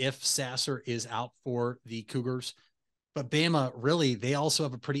 even if Sasser is out for the Cougars. But Bama, really, they also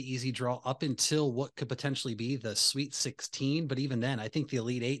have a pretty easy draw up until what could potentially be the Sweet 16. But even then, I think the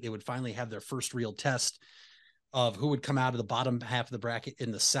Elite 8, they would finally have their first real test of who would come out of the bottom half of the bracket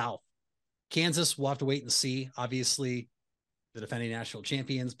in the South. Kansas, we'll have to wait and see. Obviously, the defending national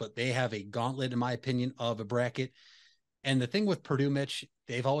champions, but they have a gauntlet, in my opinion, of a bracket. And the thing with Purdue, Mitch,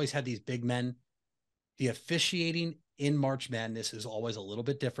 they've always had these big men. The officiating in March Madness is always a little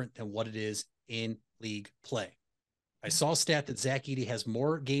bit different than what it is in league play. I saw a stat that Zach Edey has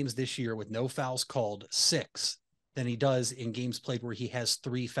more games this year with no fouls called, 6, than he does in games played where he has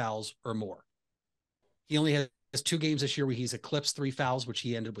 3 fouls or more. He only has 2 games this year where he's eclipsed 3 fouls, which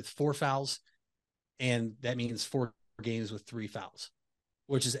he ended with 4 fouls. And that means 4 games with 3 fouls,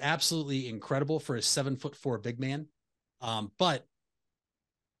 which is absolutely incredible for a 7'4" big man. But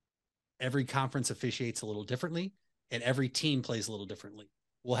every conference officiates a little differently, and every team plays a little differently.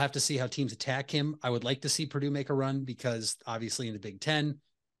 We'll have to see how teams attack him. I would like to see Purdue make a run because obviously in the Big Ten,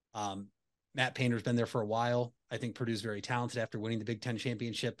 Matt Painter's been there for a while. I think Purdue's very talented after winning the Big Ten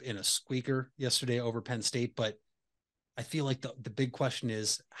championship in a squeaker yesterday over Penn State. But I feel like the big question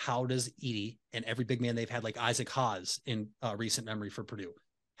is, how does Edey and every big man they've had, like Isaac Haas in recent memory for Purdue,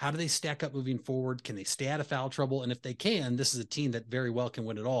 how do they stack up moving forward? Can they stay out of foul trouble? And if they can, this is a team that very well can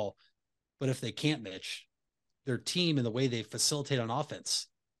win it all. But if they can't, Mitch, their team and the way they facilitate on offense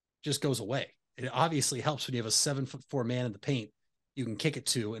just goes away. It obviously helps when you have a 7'4" man in the paint you can kick it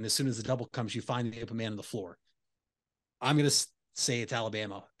to, and as soon as the double comes, you find the open man on the floor. I'm going to say it's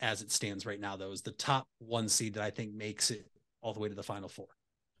Alabama as it stands right now, though, is the top 1 seed that I think makes it all the way to the Final Four.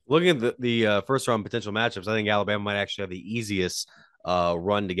 Looking at the first round potential matchups, I think Alabama might actually have the easiest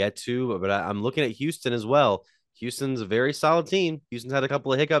run to get to, but I'm looking at Houston as well. Houston's a very solid team. Houston's had a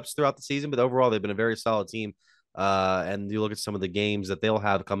couple of hiccups throughout the season, but overall they've been a very solid team. And you look at some of the games that they'll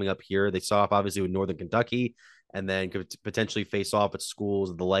have coming up here. They saw off obviously with Northern Kentucky, and then could potentially face off at schools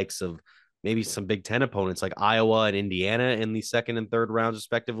of the likes of maybe some Big Ten opponents like Iowa and Indiana in the second and third rounds,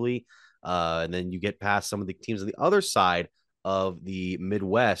 respectively. And then you get past some of the teams on the other side of the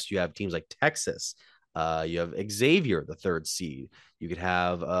Midwest. You have teams like Texas. You have Xavier, the 3rd seed. You could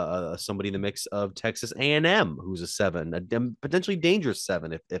have somebody in the mix of Texas A&M, who's a 7, a potentially dangerous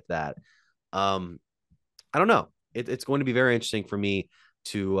 7, if that. I don't know. It's going to be very interesting for me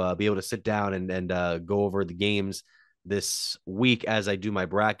to be able to sit down and go over the games this week as I do my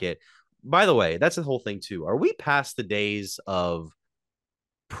bracket. By the way, that's the whole thing too. Are we past the days of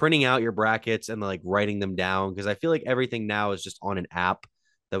printing out your brackets and like writing them down? Because I feel like everything now is just on an app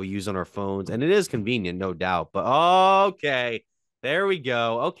that we use on our phones, and it is convenient, no doubt. But okay, there we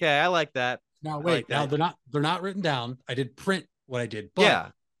go. Okay, I like that. Now wait, now they're not written down. I did print what I did, but yeah.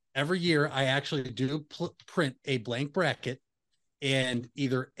 Every year I actually do print a blank bracket and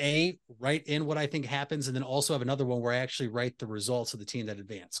either write in what I think happens, and then also have another one where I actually write the results of the team that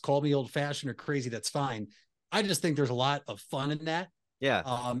advanced. Call me old fashioned or crazy, that's fine. I just think there's a lot of fun in that.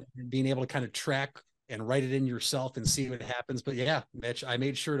 Yeah. Being able to kind of track and write it in yourself and see what happens. But yeah, Mitch, I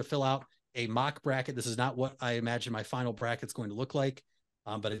made sure to fill out a mock bracket. This is not what I imagine my final bracket's going to look like.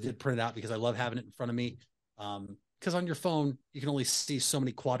 But I did print it out because I love having it in front of me. Because on your phone, you can only see so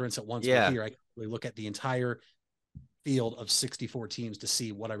many quadrants at once. Yeah. But here I can really look at the entire field of 64 teams to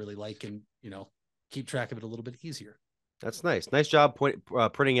see what I really like and, keep track of it a little bit easier. That's nice. Nice job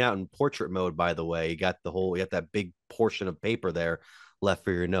printing it out in portrait mode, by the way. You got that big portion of paper there left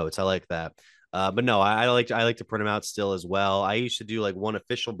for your notes. I like that. But no, I like to print them out still as well. I used to do like one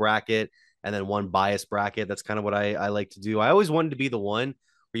official bracket and then one bias bracket. That's kind of what I like to do. I always wanted to be the one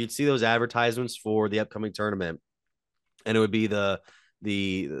where you'd see those advertisements for the upcoming tournament, and it would be them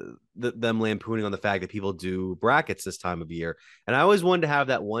lampooning on the fact that people do brackets this time of year. And I always wanted to have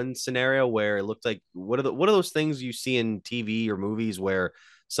that one scenario where it looked like what are those things you see in TV or movies where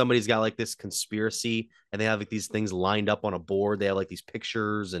somebody's got like this conspiracy and they have like these things lined up on a board. They have like these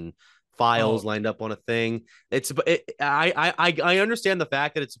pictures and files lined up on a thing. I understand the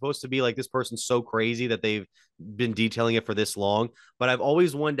fact that it's supposed to be like this person's so crazy that they've been detailing it for this long, but I've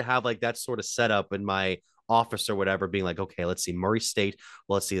always wanted to have like that sort of setup in my office or whatever, being like, okay, let's see, Murray State.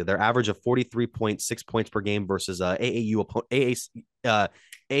 Well, let's see, their average of 43.6 points per game versus AACC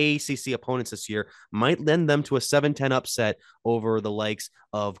opponents this year might lend them to a 7-10 upset over the likes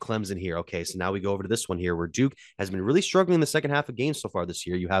of Clemson here. Okay, so now we go over to this one here where Duke has been really struggling in the second half of games so far this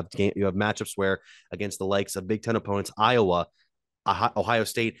year. You have matchups where against the likes of Big Ten opponents, Iowa, Ohio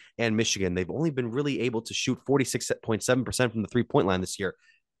State, and Michigan, they've only been really able to shoot 46.7% from the 3-point line this year.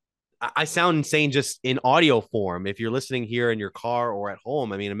 I sound insane just in audio form. If you're listening here in your car or at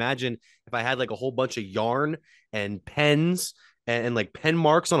home, I mean, imagine if I had like a whole bunch of yarn and pens and like pen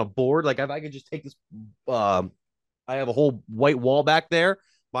marks on a board. Like if I could just take this, I have a whole white wall back there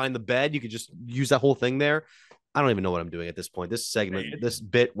behind the bed. You could just use that whole thing there. I don't even know what I'm doing at this point. This segment, this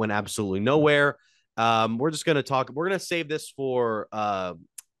bit went absolutely nowhere. We're just going to talk. We're going to save this for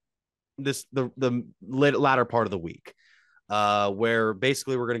the latter part of the week, where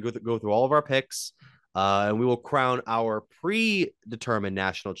basically we're going to go through all of our picks, and we will crown our predetermined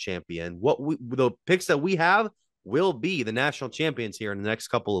national champion. The picks that we have will be the national champions here in the next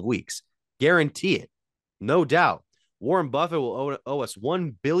couple of weeks. Guarantee it. No doubt. Warren Buffett will owe us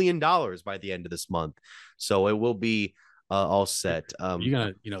 $1 billion by the end of this month. So it will be all set. You're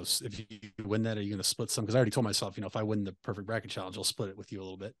going to, if you win that, are you going to split some? Because I already told myself, if I win the perfect bracket challenge, I'll split it with you a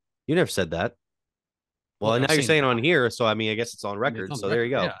little bit. You never said that. Well, now you're saying it on here. So, I mean, I guess it's on record. So there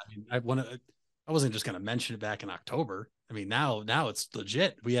you go. Yeah, I wasn't just going to mention it back in October. I mean, now it's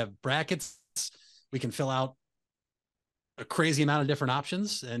legit. We have brackets. We can fill out a crazy amount of different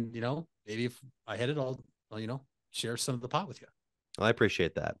options. And, maybe if I hit it, I'll share some of the pot with you. Well, I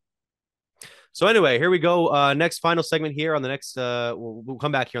appreciate that. So anyway, here we go. Next final segment here on the next, we'll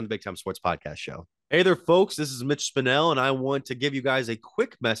come back here on the Big Time Sports Podcast Show. Hey there, folks. This is Mitch Spinell, and I want to give you guys a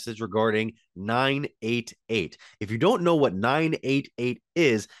quick message regarding 988. If you don't know what 988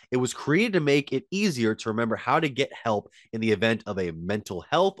 is, it was created to make it easier to remember how to get help in the event of a mental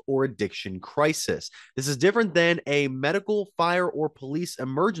health or addiction crisis. This is different than a medical, fire, or police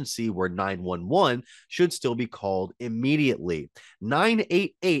emergency where 911 should still be called immediately.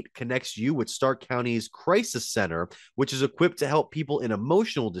 988 connects you with Stark County's Crisis Center, which is equipped to help people in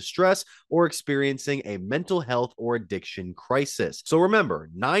emotional distress or experiencing a mental health or addiction crisis. So remember,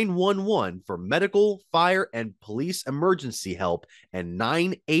 911 for medical, fire, and police emergency help, and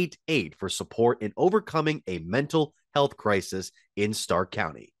 988 for support in overcoming a mental health crisis in Stark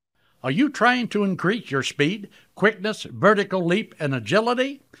County. Are you trying to increase your speed, quickness, vertical leap, and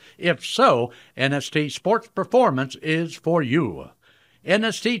agility? If so, NST Sports Performance is for you.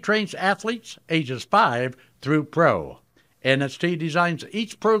 NST trains athletes ages 5 through pro. NST designs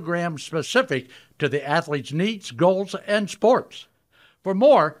each program specific to the athlete's needs, goals, and sports. For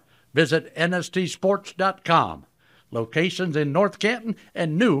more, visit nstsports.com. Locations in North Canton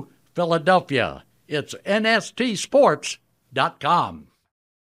and New Philadelphia. It's nstsports.com.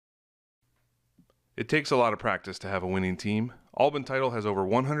 It takes a lot of practice to have a winning team. Albin Title has over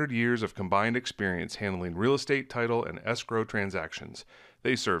 100 years of combined experience handling real estate, title, and escrow transactions.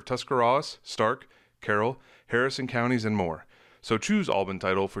 They serve Tuscarawas, Stark, Carroll, Harrison counties, and more. So choose Albin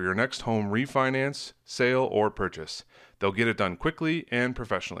Title for your next home refinance, sale, or purchase. They'll get it done quickly and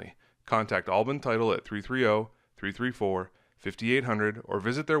professionally. Contact Albin Title at 330-334-5800 or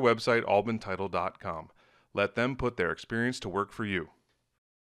visit their website albintitle.com. Let them put their experience to work for you.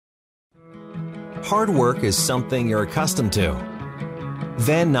 Hard work is something you're accustomed to.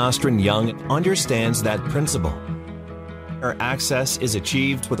 Van Nostrand Young understands that principle. Our access is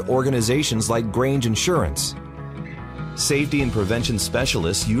achieved with organizations like Grange Insurance. Safety and prevention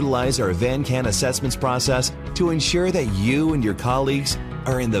specialists utilize our VanCan assessments process to ensure that you and your colleagues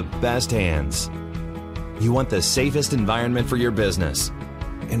are in the best hands. You want the safest environment for your business,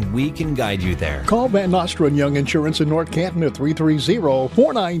 and we can guide you there. Call Van Nostrand Young Insurance in North Canton at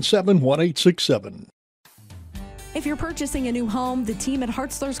 330-497-1867. If you're purchasing a new home, the team at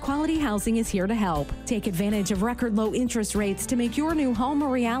Hartzler's Quality Housing is here to help. Take advantage of record low interest rates to make your new home a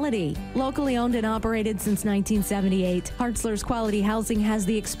reality. Locally owned and operated since 1978, Hartzler's Quality Housing has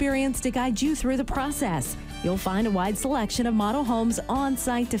the experience to guide you through the process. You'll find a wide selection of model homes on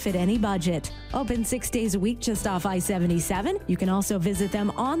site to fit any budget. Open 6 days a week just off I-77. You can also visit them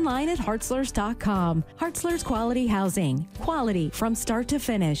online at hartzlers.com. Hartzler's Quality Housing. Quality from start to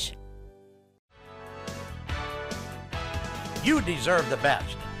finish. You deserve the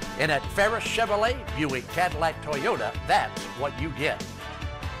best. And at Ferris Chevrolet, Buick, Cadillac, Toyota, that's what you get.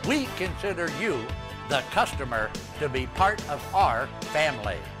 We consider you, the customer, to be part of our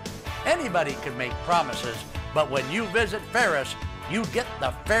family. Anybody can make promises, but when you visit Ferris, you get the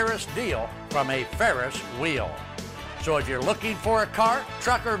Ferris deal from a Ferris wheel. So if you're looking for a car,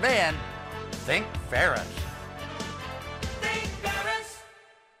 truck, or van, think Ferris.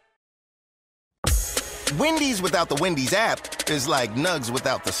 Wendy's without the Wendy's app is like Nugs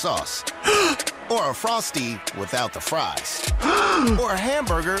without the sauce. Or a Frosty without the fries. Or a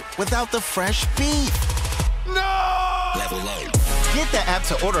hamburger without the fresh beef. No! Level up. Get the app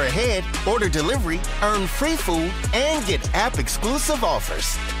to order ahead, order delivery, earn free food, and get app-exclusive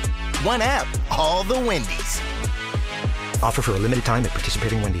offers. One app, all the Wendy's. Offer for a limited time at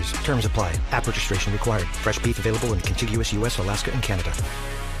participating Wendy's. Terms apply. App registration required. Fresh beef available in contiguous U.S., Alaska, and Canada.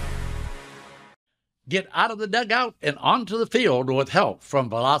 Get out of the dugout and onto the field with help from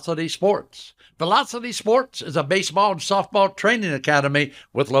Velocity Sports. Velocity Sports is a baseball and softball training academy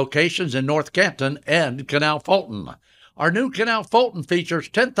with locations in North Canton and Canal Fulton. Our new Canal Fulton features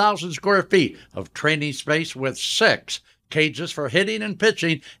 10,000 square feet of training space with 6 cages for hitting and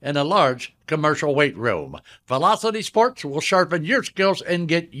pitching and a large commercial weight room. Velocity Sports will sharpen your skills and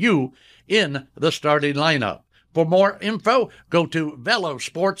get you in the starting lineup. For more info, go to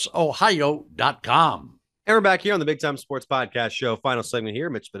velosportsohio.com. And we're back here on the Big Time Sports Podcast Show. Final segment here.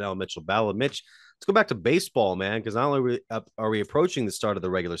 Mitch Bedell, Mitchell Balla. Mitch, let's go back to baseball, man, because not only are we approaching the start of the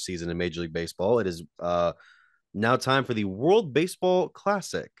regular season in Major League Baseball, it is now time for the World Baseball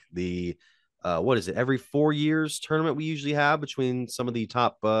Classic. The what is it? Every 4 years tournament we usually have between some of the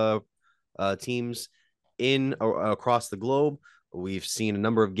top teams in or across the globe. We've seen a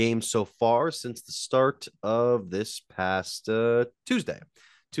number of games so far since the start of this past Tuesday.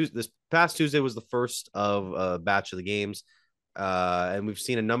 This past Tuesday was the first of a batch of the games, and we've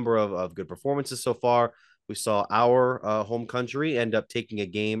seen a number of good performances so far. We saw our home country end up taking a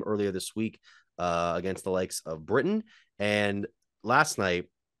game earlier this week against the likes of Britain, and last night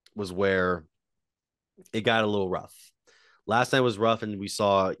was where it got a little rough. Last night was rough, and we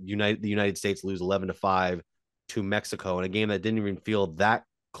saw the United States lose 11-5 to Mexico in a game that didn't even feel that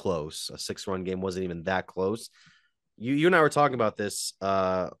close. A 6-run game wasn't even that close. You and I were talking about this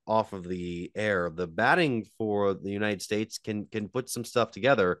off of the air. The batting for the United States can put some stuff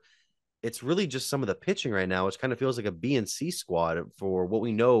together. It's really just some of the pitching right now, which kind of feels like a B and C squad for what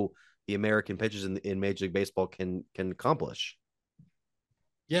we know the American pitchers in Major League Baseball can accomplish.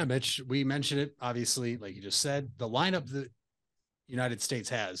 Yeah, Mitch, we mentioned it, obviously, like you just said. The lineup the United States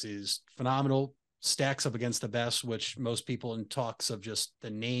has is phenomenal, stacks up against the best, which most people in talks of just the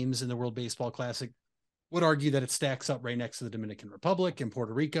names in the World Baseball Classic would argue that it stacks up right next to the Dominican Republic and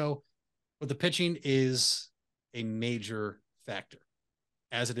Puerto Rico. But the pitching is a major factor,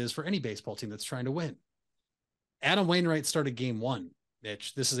 as it is for any baseball team that's trying to win. Adam Wainwright started game 1,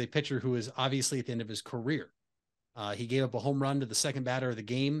 Mitch. This is a pitcher who is obviously at the end of his career. He gave up a home run to the second batter of the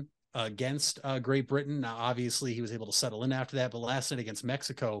game against Great Britain. Now, obviously, he was able to settle in after that, but last night against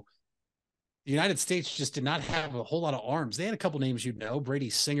Mexico, the United States just did not have a whole lot of arms. They had a couple names you'd know,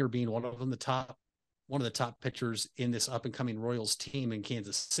 Brady Singer being one of them, one of the top pitchers in this up-and-coming Royals team in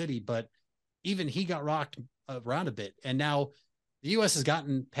Kansas City, but even he got rocked around a bit. And now the U.S. has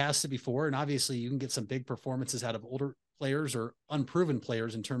gotten past it before, and obviously you can get some big performances out of older players or unproven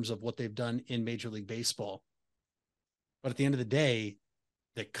players in terms of what they've done in Major League Baseball. But at the end of the day,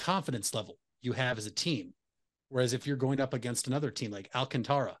 the confidence level you have as a team, whereas if you're going up against another team like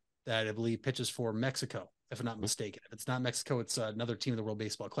Alcantara, that I believe pitches for Mexico, if I'm not mistaken. If it's not Mexico, it's another team in the World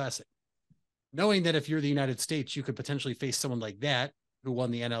Baseball Classic. Knowing that if you're the United States, you could potentially face someone like that who won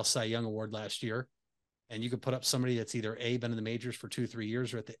the NL Cy Young Award last year, and you could put up somebody that's either been in the majors for 2-3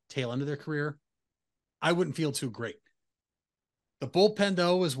 years or at the tail end of their career, I wouldn't feel too great. The bullpen,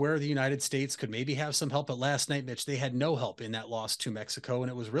 though, is where the United States could maybe have some help. But last night, Mitch, they had no help in that loss to Mexico, and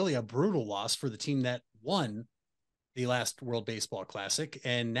it was really a brutal loss for the team that won the last World Baseball Classic.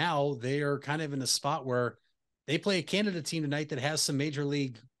 And now they are kind of in a spot where they play a Canada team tonight that has some major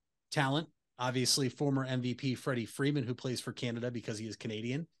league talent. Obviously, former MVP Freddie Freeman, who plays for Canada because he is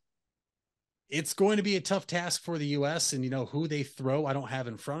Canadian. It's going to be a tough task for the U.S. And, who they throw, I don't have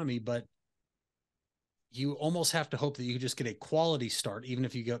in front of me, but you almost have to hope that you just get a quality start, even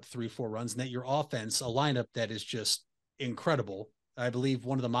if you get 3-4 runs, and that your offense, a lineup that is just incredible. I believe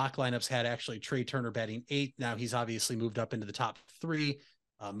one of the mock lineups had actually Trey Turner batting 8th. Now he's obviously moved up into the top 3.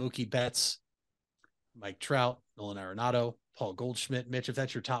 Mookie Betts, Mike Trout, Nolan Arenado, Paul Goldschmidt. Mitch, if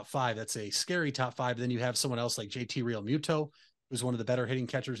that's your top 5, that's a scary top 5. Then you have someone else like JT Realmuto, who's one of the better hitting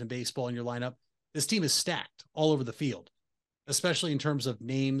catchers in baseball in your lineup. This team is stacked all over the field, especially in terms of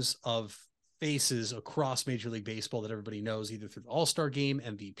names of faces across Major League Baseball that everybody knows, either through the All-Star Game,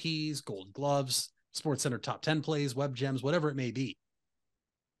 MVPs, Gold Gloves, SportsCenter top 10 plays, Web Gems, whatever it may be.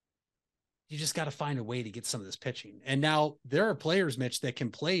 You just got to find a way to get some of this pitching. And now there are players, Mitch, that can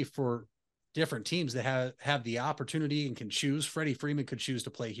play for different teams that have the opportunity and can choose. Freddie Freeman could choose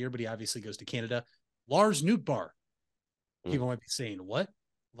to play here, but he obviously goes to Canada. Lars Nootbaar. People might be saying, what?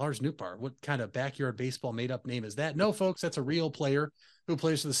 Lars Nootbaar? What kind of backyard baseball made-up name is that? No, folks, that's a real player who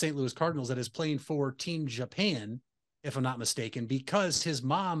plays for the St. Louis Cardinals that is playing for Team Japan, if I'm not mistaken, because his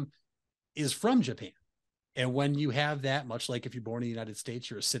mom is from Japan. And when you have that, much like if you're born in the United States,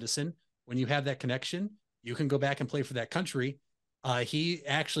 you're a citizen, when you have that connection, you can go back and play for that country.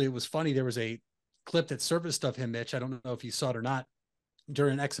 It was funny. There was a clip that surfaced of him, Mitch. I don't know if you saw it or not,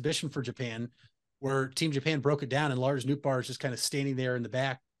 during an exhibition for Japan, where Team Japan broke it down and Lars Nootbaar is just kind of standing there in the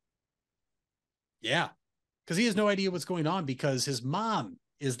back. Yeah, because he has no idea what's going on because his mom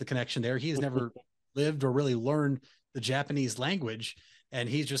is the connection there. He has never lived or really learned the Japanese language. And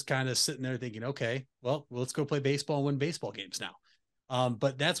he's just kind of sitting there thinking, okay, well, let's go play baseball and win baseball games now.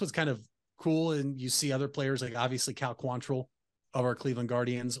 But that's what's kind of cool. And you see other players like obviously Cal Quantrill of our Cleveland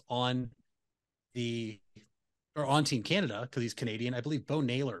Guardians on Team Canada because he's Canadian. I believe Bo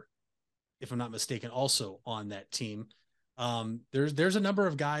Naylor, if I'm not mistaken, also on that team. There's a number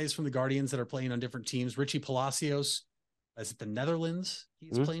of guys from the Guardians that are playing on different teams. Richie Palacios, is it the Netherlands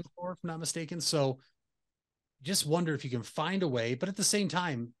he's playing for, if I'm not mistaken. So just wonder if you can find a way, but at the same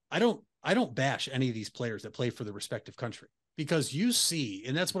time, I don't bash any of these players that play for the respective country because you see,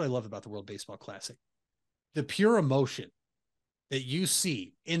 and that's what I love about the World Baseball Classic, the pure emotion that you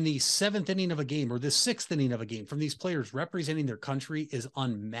see in the 7th inning of a game or the 6th inning of a game from these players representing their country is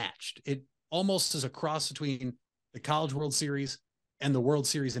unmatched. It almost is a cross between the College World Series and the World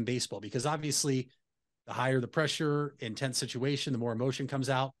Series in baseball, because obviously the higher the pressure, intense situation, the more emotion comes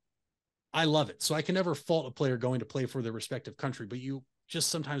out. I love it. So I can never fault a player going to play for their respective country, but you just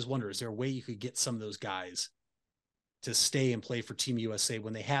sometimes wonder, is there a way you could get some of those guys to stay and play for Team USA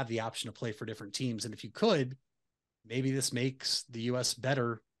when they have the option to play for different teams? And if you could, maybe this makes the U.S.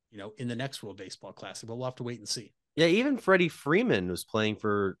 better, in the next World Baseball Classic, but we'll have to wait and see. Yeah, even Freddie Freeman was playing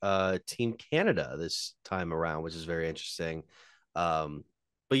for Team Canada this time around, which is very interesting.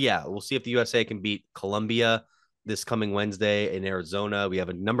 But yeah, we'll see if the USA can beat Colombia this coming Wednesday in Arizona. We have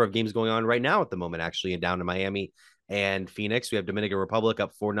a number of games going on right now at the moment, actually, and down in Miami and Phoenix. We have Dominican Republic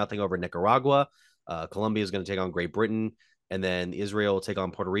up 4-0 over Nicaragua. Colombia is going to take on Great Britain, and then Israel will take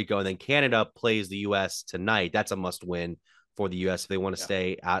on Puerto Rico, and then Canada plays the U.S. tonight. That's a must-win for the U.S. if they want to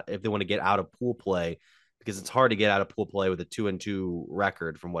stay out, if they want to get out of pool play, because it's hard to get out of pool play with a 2-2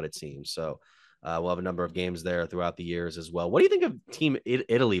 record from what it seems. So we'll have a number of games there throughout the years as well. What do you think of Team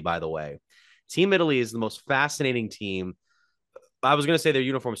Italy, by the way? Team Italy is the most fascinating team. I was going to say their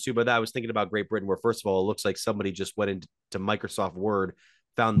uniforms too, but I was thinking about Great Britain, where first of all, it looks like somebody just went into Microsoft Word,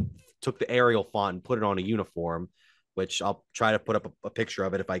 took the Arial font and put it on a uniform, which I'll try to put up a picture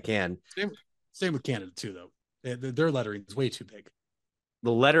of it if I can. Same with Canada too, though. Their lettering is way too big.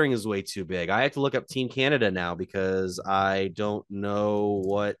 The lettering is way too big. I have to look up Team Canada now because I don't know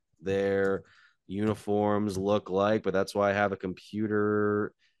what their uniforms look like, but that's why I have a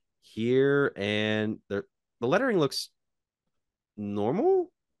computer here, and the lettering looks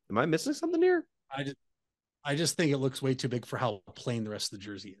normal. Am I missing something here? I just think it looks way too big for how plain the rest of the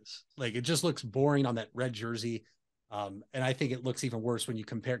jersey is. Like, it just looks boring on that red jersey. And I think it looks even worse when you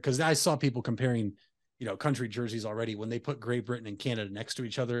compare, because I saw people comparing, country jerseys already. When they put Great Britain and Canada next to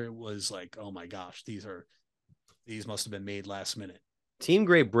each other, it was like, oh my gosh, these must have been made last minute. Team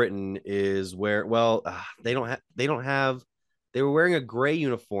Great Britain is where, they were wearing a gray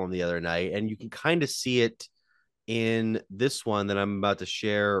uniform the other night, and you can kind of see it in this one that I'm about to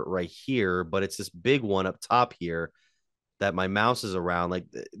share right here, but it's this big one up top here that my mouse is around, like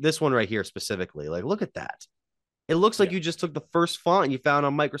this one right here specifically. Like, look at that. It looks like you just took the first font you found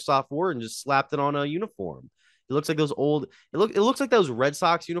on Microsoft Word and just slapped it on a uniform. It looks like those it looks like those Red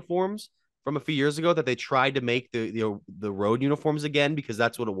Sox uniforms from a few years ago that they tried to make the road uniforms again, because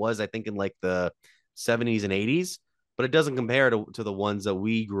that's what it was, I think, in like the 70s and 80s. But it doesn't compare to the ones that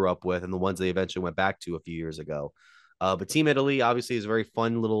we grew up with and the ones they eventually went back to a few years ago. But Team Italy obviously is a very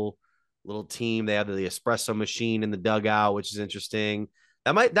fun little team. They have the espresso machine in the dugout, which is interesting.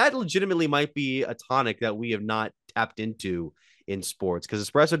 That legitimately might be a tonic that we have not tapped into in sports, because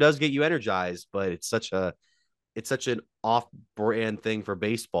espresso does get you energized, but it's such an off-brand thing for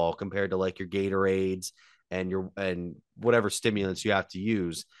baseball compared to like your Gatorades and whatever stimulants you have to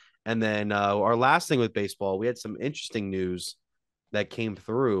use. And then our last thing with baseball, we had some interesting news that came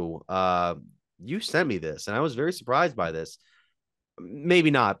through. You sent me this, and I was very surprised by this.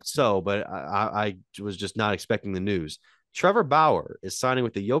 Maybe not so, but I was just not expecting the news. Trevor Bauer is signing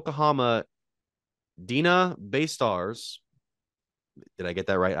with the Yokohama Dina Bay Stars. Did I get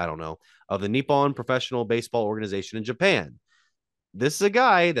that right? I don't know. Of the Nippon Professional Baseball Organization in Japan. This is a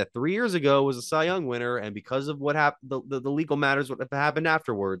guy that 3 years ago was a Cy Young winner, and because of what happened, the legal matters, what happened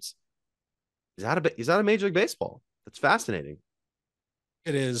afterwards, he's out of Major League Baseball. That's fascinating.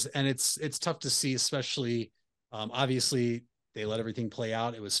 It is, and it's tough to see, especially obviously they let everything play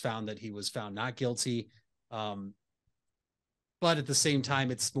out. It was found that he was found not guilty, but at the same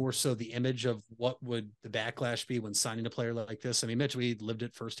time, it's more so the image of what would the backlash be when signing a player like this. I mean, Mitch, we lived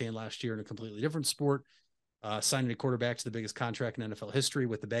it firsthand last year in a completely different sport. Signing a quarterback to the biggest contract in NFL history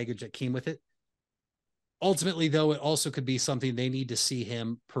with the baggage that came with it. Ultimately, though, it also could be something they need to see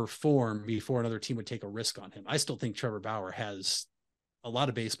him perform before another team would take a risk on him. I still think Trevor Bauer has a lot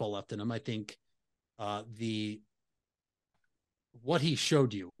of baseball left in him. I think what he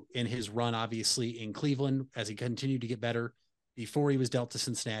showed you in his run, obviously in Cleveland, as he continued to get better before he was dealt to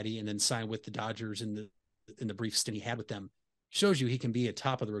Cincinnati and then signed with the Dodgers in the brief stint he had with them, shows you he can be a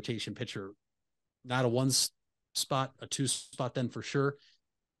top of the rotation pitcher, not a one spot, a two spot then for sure.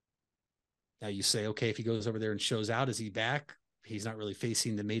 Now you say, okay, if he goes over there and shows out, is he back? He's not really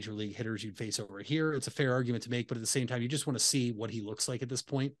facing the major league hitters you'd face over here. It's a fair argument to make, but at the same time, you just want to see what he looks like at this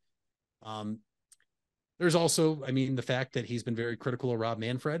point. There's also, I mean, the fact that he's been very critical of Rob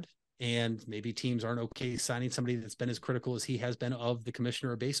Manfred, and maybe teams aren't okay signing somebody that's been as critical as he has been of the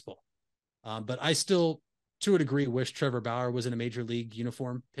commissioner of baseball. But I still, to a degree, wish Trevor Bauer was in a major league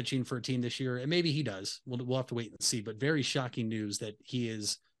uniform pitching for a team this year. And maybe he does. We'll have to wait and see, but very shocking news that he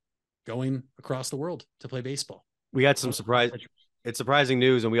is going across the world to play baseball. We got some it's surprising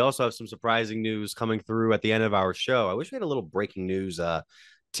news. And we also have some surprising news coming through at the end of our show. I wish we had a little breaking news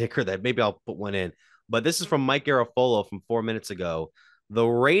ticker that maybe I'll put one in, but this is from Mike Garafolo from 4 minutes ago. The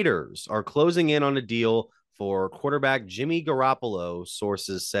Raiders are closing in on a deal for quarterback Jimmy Garoppolo.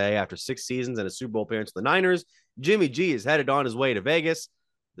 Sources say after 6 seasons and a Super Bowl appearance with the Niners, Jimmy G is headed on his way to Vegas,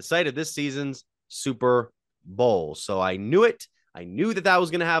 the site of this season's Super Bowl. So I knew it. I knew that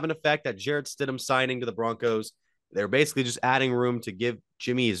was going to have an effect, that Jarrett Stidham signing to the Broncos. They're basically just adding room to give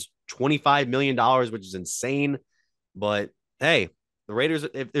Jimmy his $25 million, which is insane. But hey, the Raiders,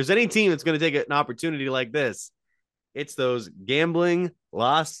 if there's any team that's going to take an opportunity like this, it's those gambling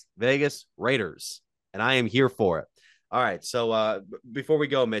Las Vegas Raiders. And I am here for it. All right. So before we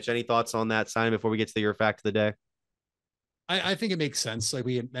go, Mitch, any thoughts on that sign before we get to your fact of the day? I think it makes sense. Like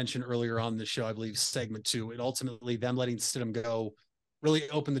we had mentioned earlier on the show, I believe segment 2, it ultimately them letting Stidham go really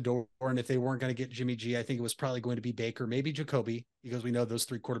opened the door. And if they weren't going to get Jimmy G, I think it was probably going to be Baker, maybe Jacoby, because we know those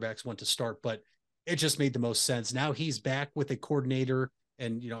 3 quarterbacks went to start, but it just made the most sense. Now he's back with a coordinator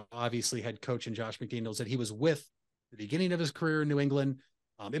and, obviously head coach and Josh McDaniels that he was with the beginning of his career in New England.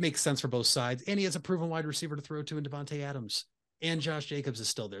 It makes sense for both sides. And he has a proven wide receiver to throw to in Devontae Adams, and Josh Jacobs is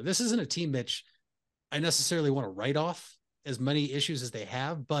still there. This isn't a team, Mitch, I necessarily want to write off as many issues as they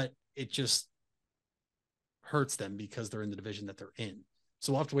have, but it just hurts them because they're in the division that they're in.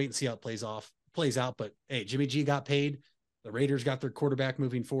 So we'll have to wait and see how it plays out. But hey, Jimmy G got paid. The Raiders got their quarterback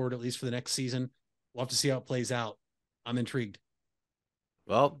moving forward, at least for the next season. We'll have to see how it plays out. I'm intrigued.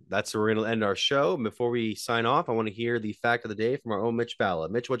 Well, that's where we're going to end our show. Before we sign off, I want to hear the fact of the day from our own Mitch Balla.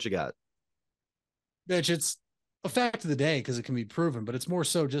 Mitch, what you got? Mitch, it's a fact of the day because it can be proven, but it's more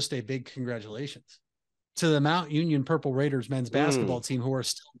so just a big congratulations to the Mount Union Purple Raiders men's basketball team, who are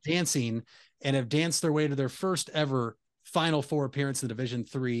still dancing and have danced their way to their first ever Final Four appearance in the Division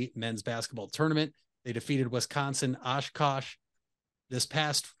III men's basketball tournament. They defeated Wisconsin Oshkosh this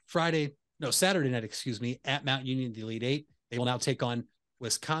past Saturday night, at Mount Union, the Elite Eight. They will now take on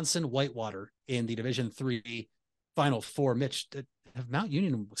Wisconsin Whitewater in the Division III Final Four. Mitch, have Mount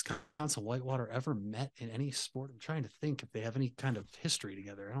Union and Wisconsin Whitewater ever met in any sport? I'm trying to think if they have any kind of history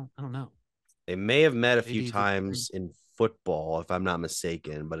together. I don't know. They may have met a few times in football, if I'm not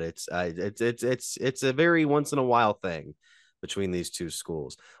mistaken, but it's a very once in a while thing between these two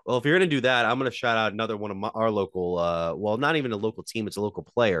schools. Well, if you're going to do that, I'm going to shout out another one of our local, not even a local team, it's a local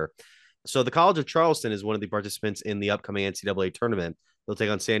player. So the College of Charleston is one of the participants in the upcoming NCAA tournament. They'll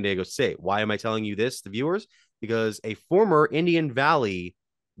take on San Diego State. Why am I telling you this, the viewers? Because a former Indian Valley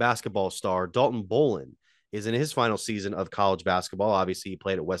basketball star, Dalton Bolin, is in his final season of college basketball. Obviously, he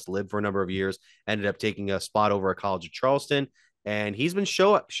played at West Lib for a number of years, ended up taking a spot over at College of Charleston, and he's been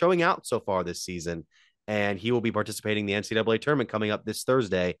showing out so far this season, and he will be participating in the NCAA tournament coming up this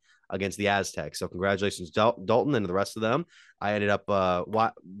Thursday against the Aztecs. So congratulations, Dalton, and the rest of them. I ended up,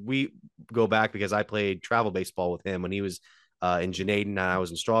 we go back because I played travel baseball with him when he was in Janaden, and I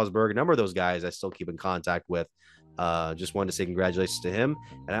was in Strasburg. A number of those guys I still keep in contact with. Just wanted to say congratulations to him.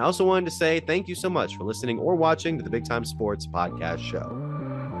 And I also wanted to say thank you so much for listening or watching to the Big Time Sports Podcast Show.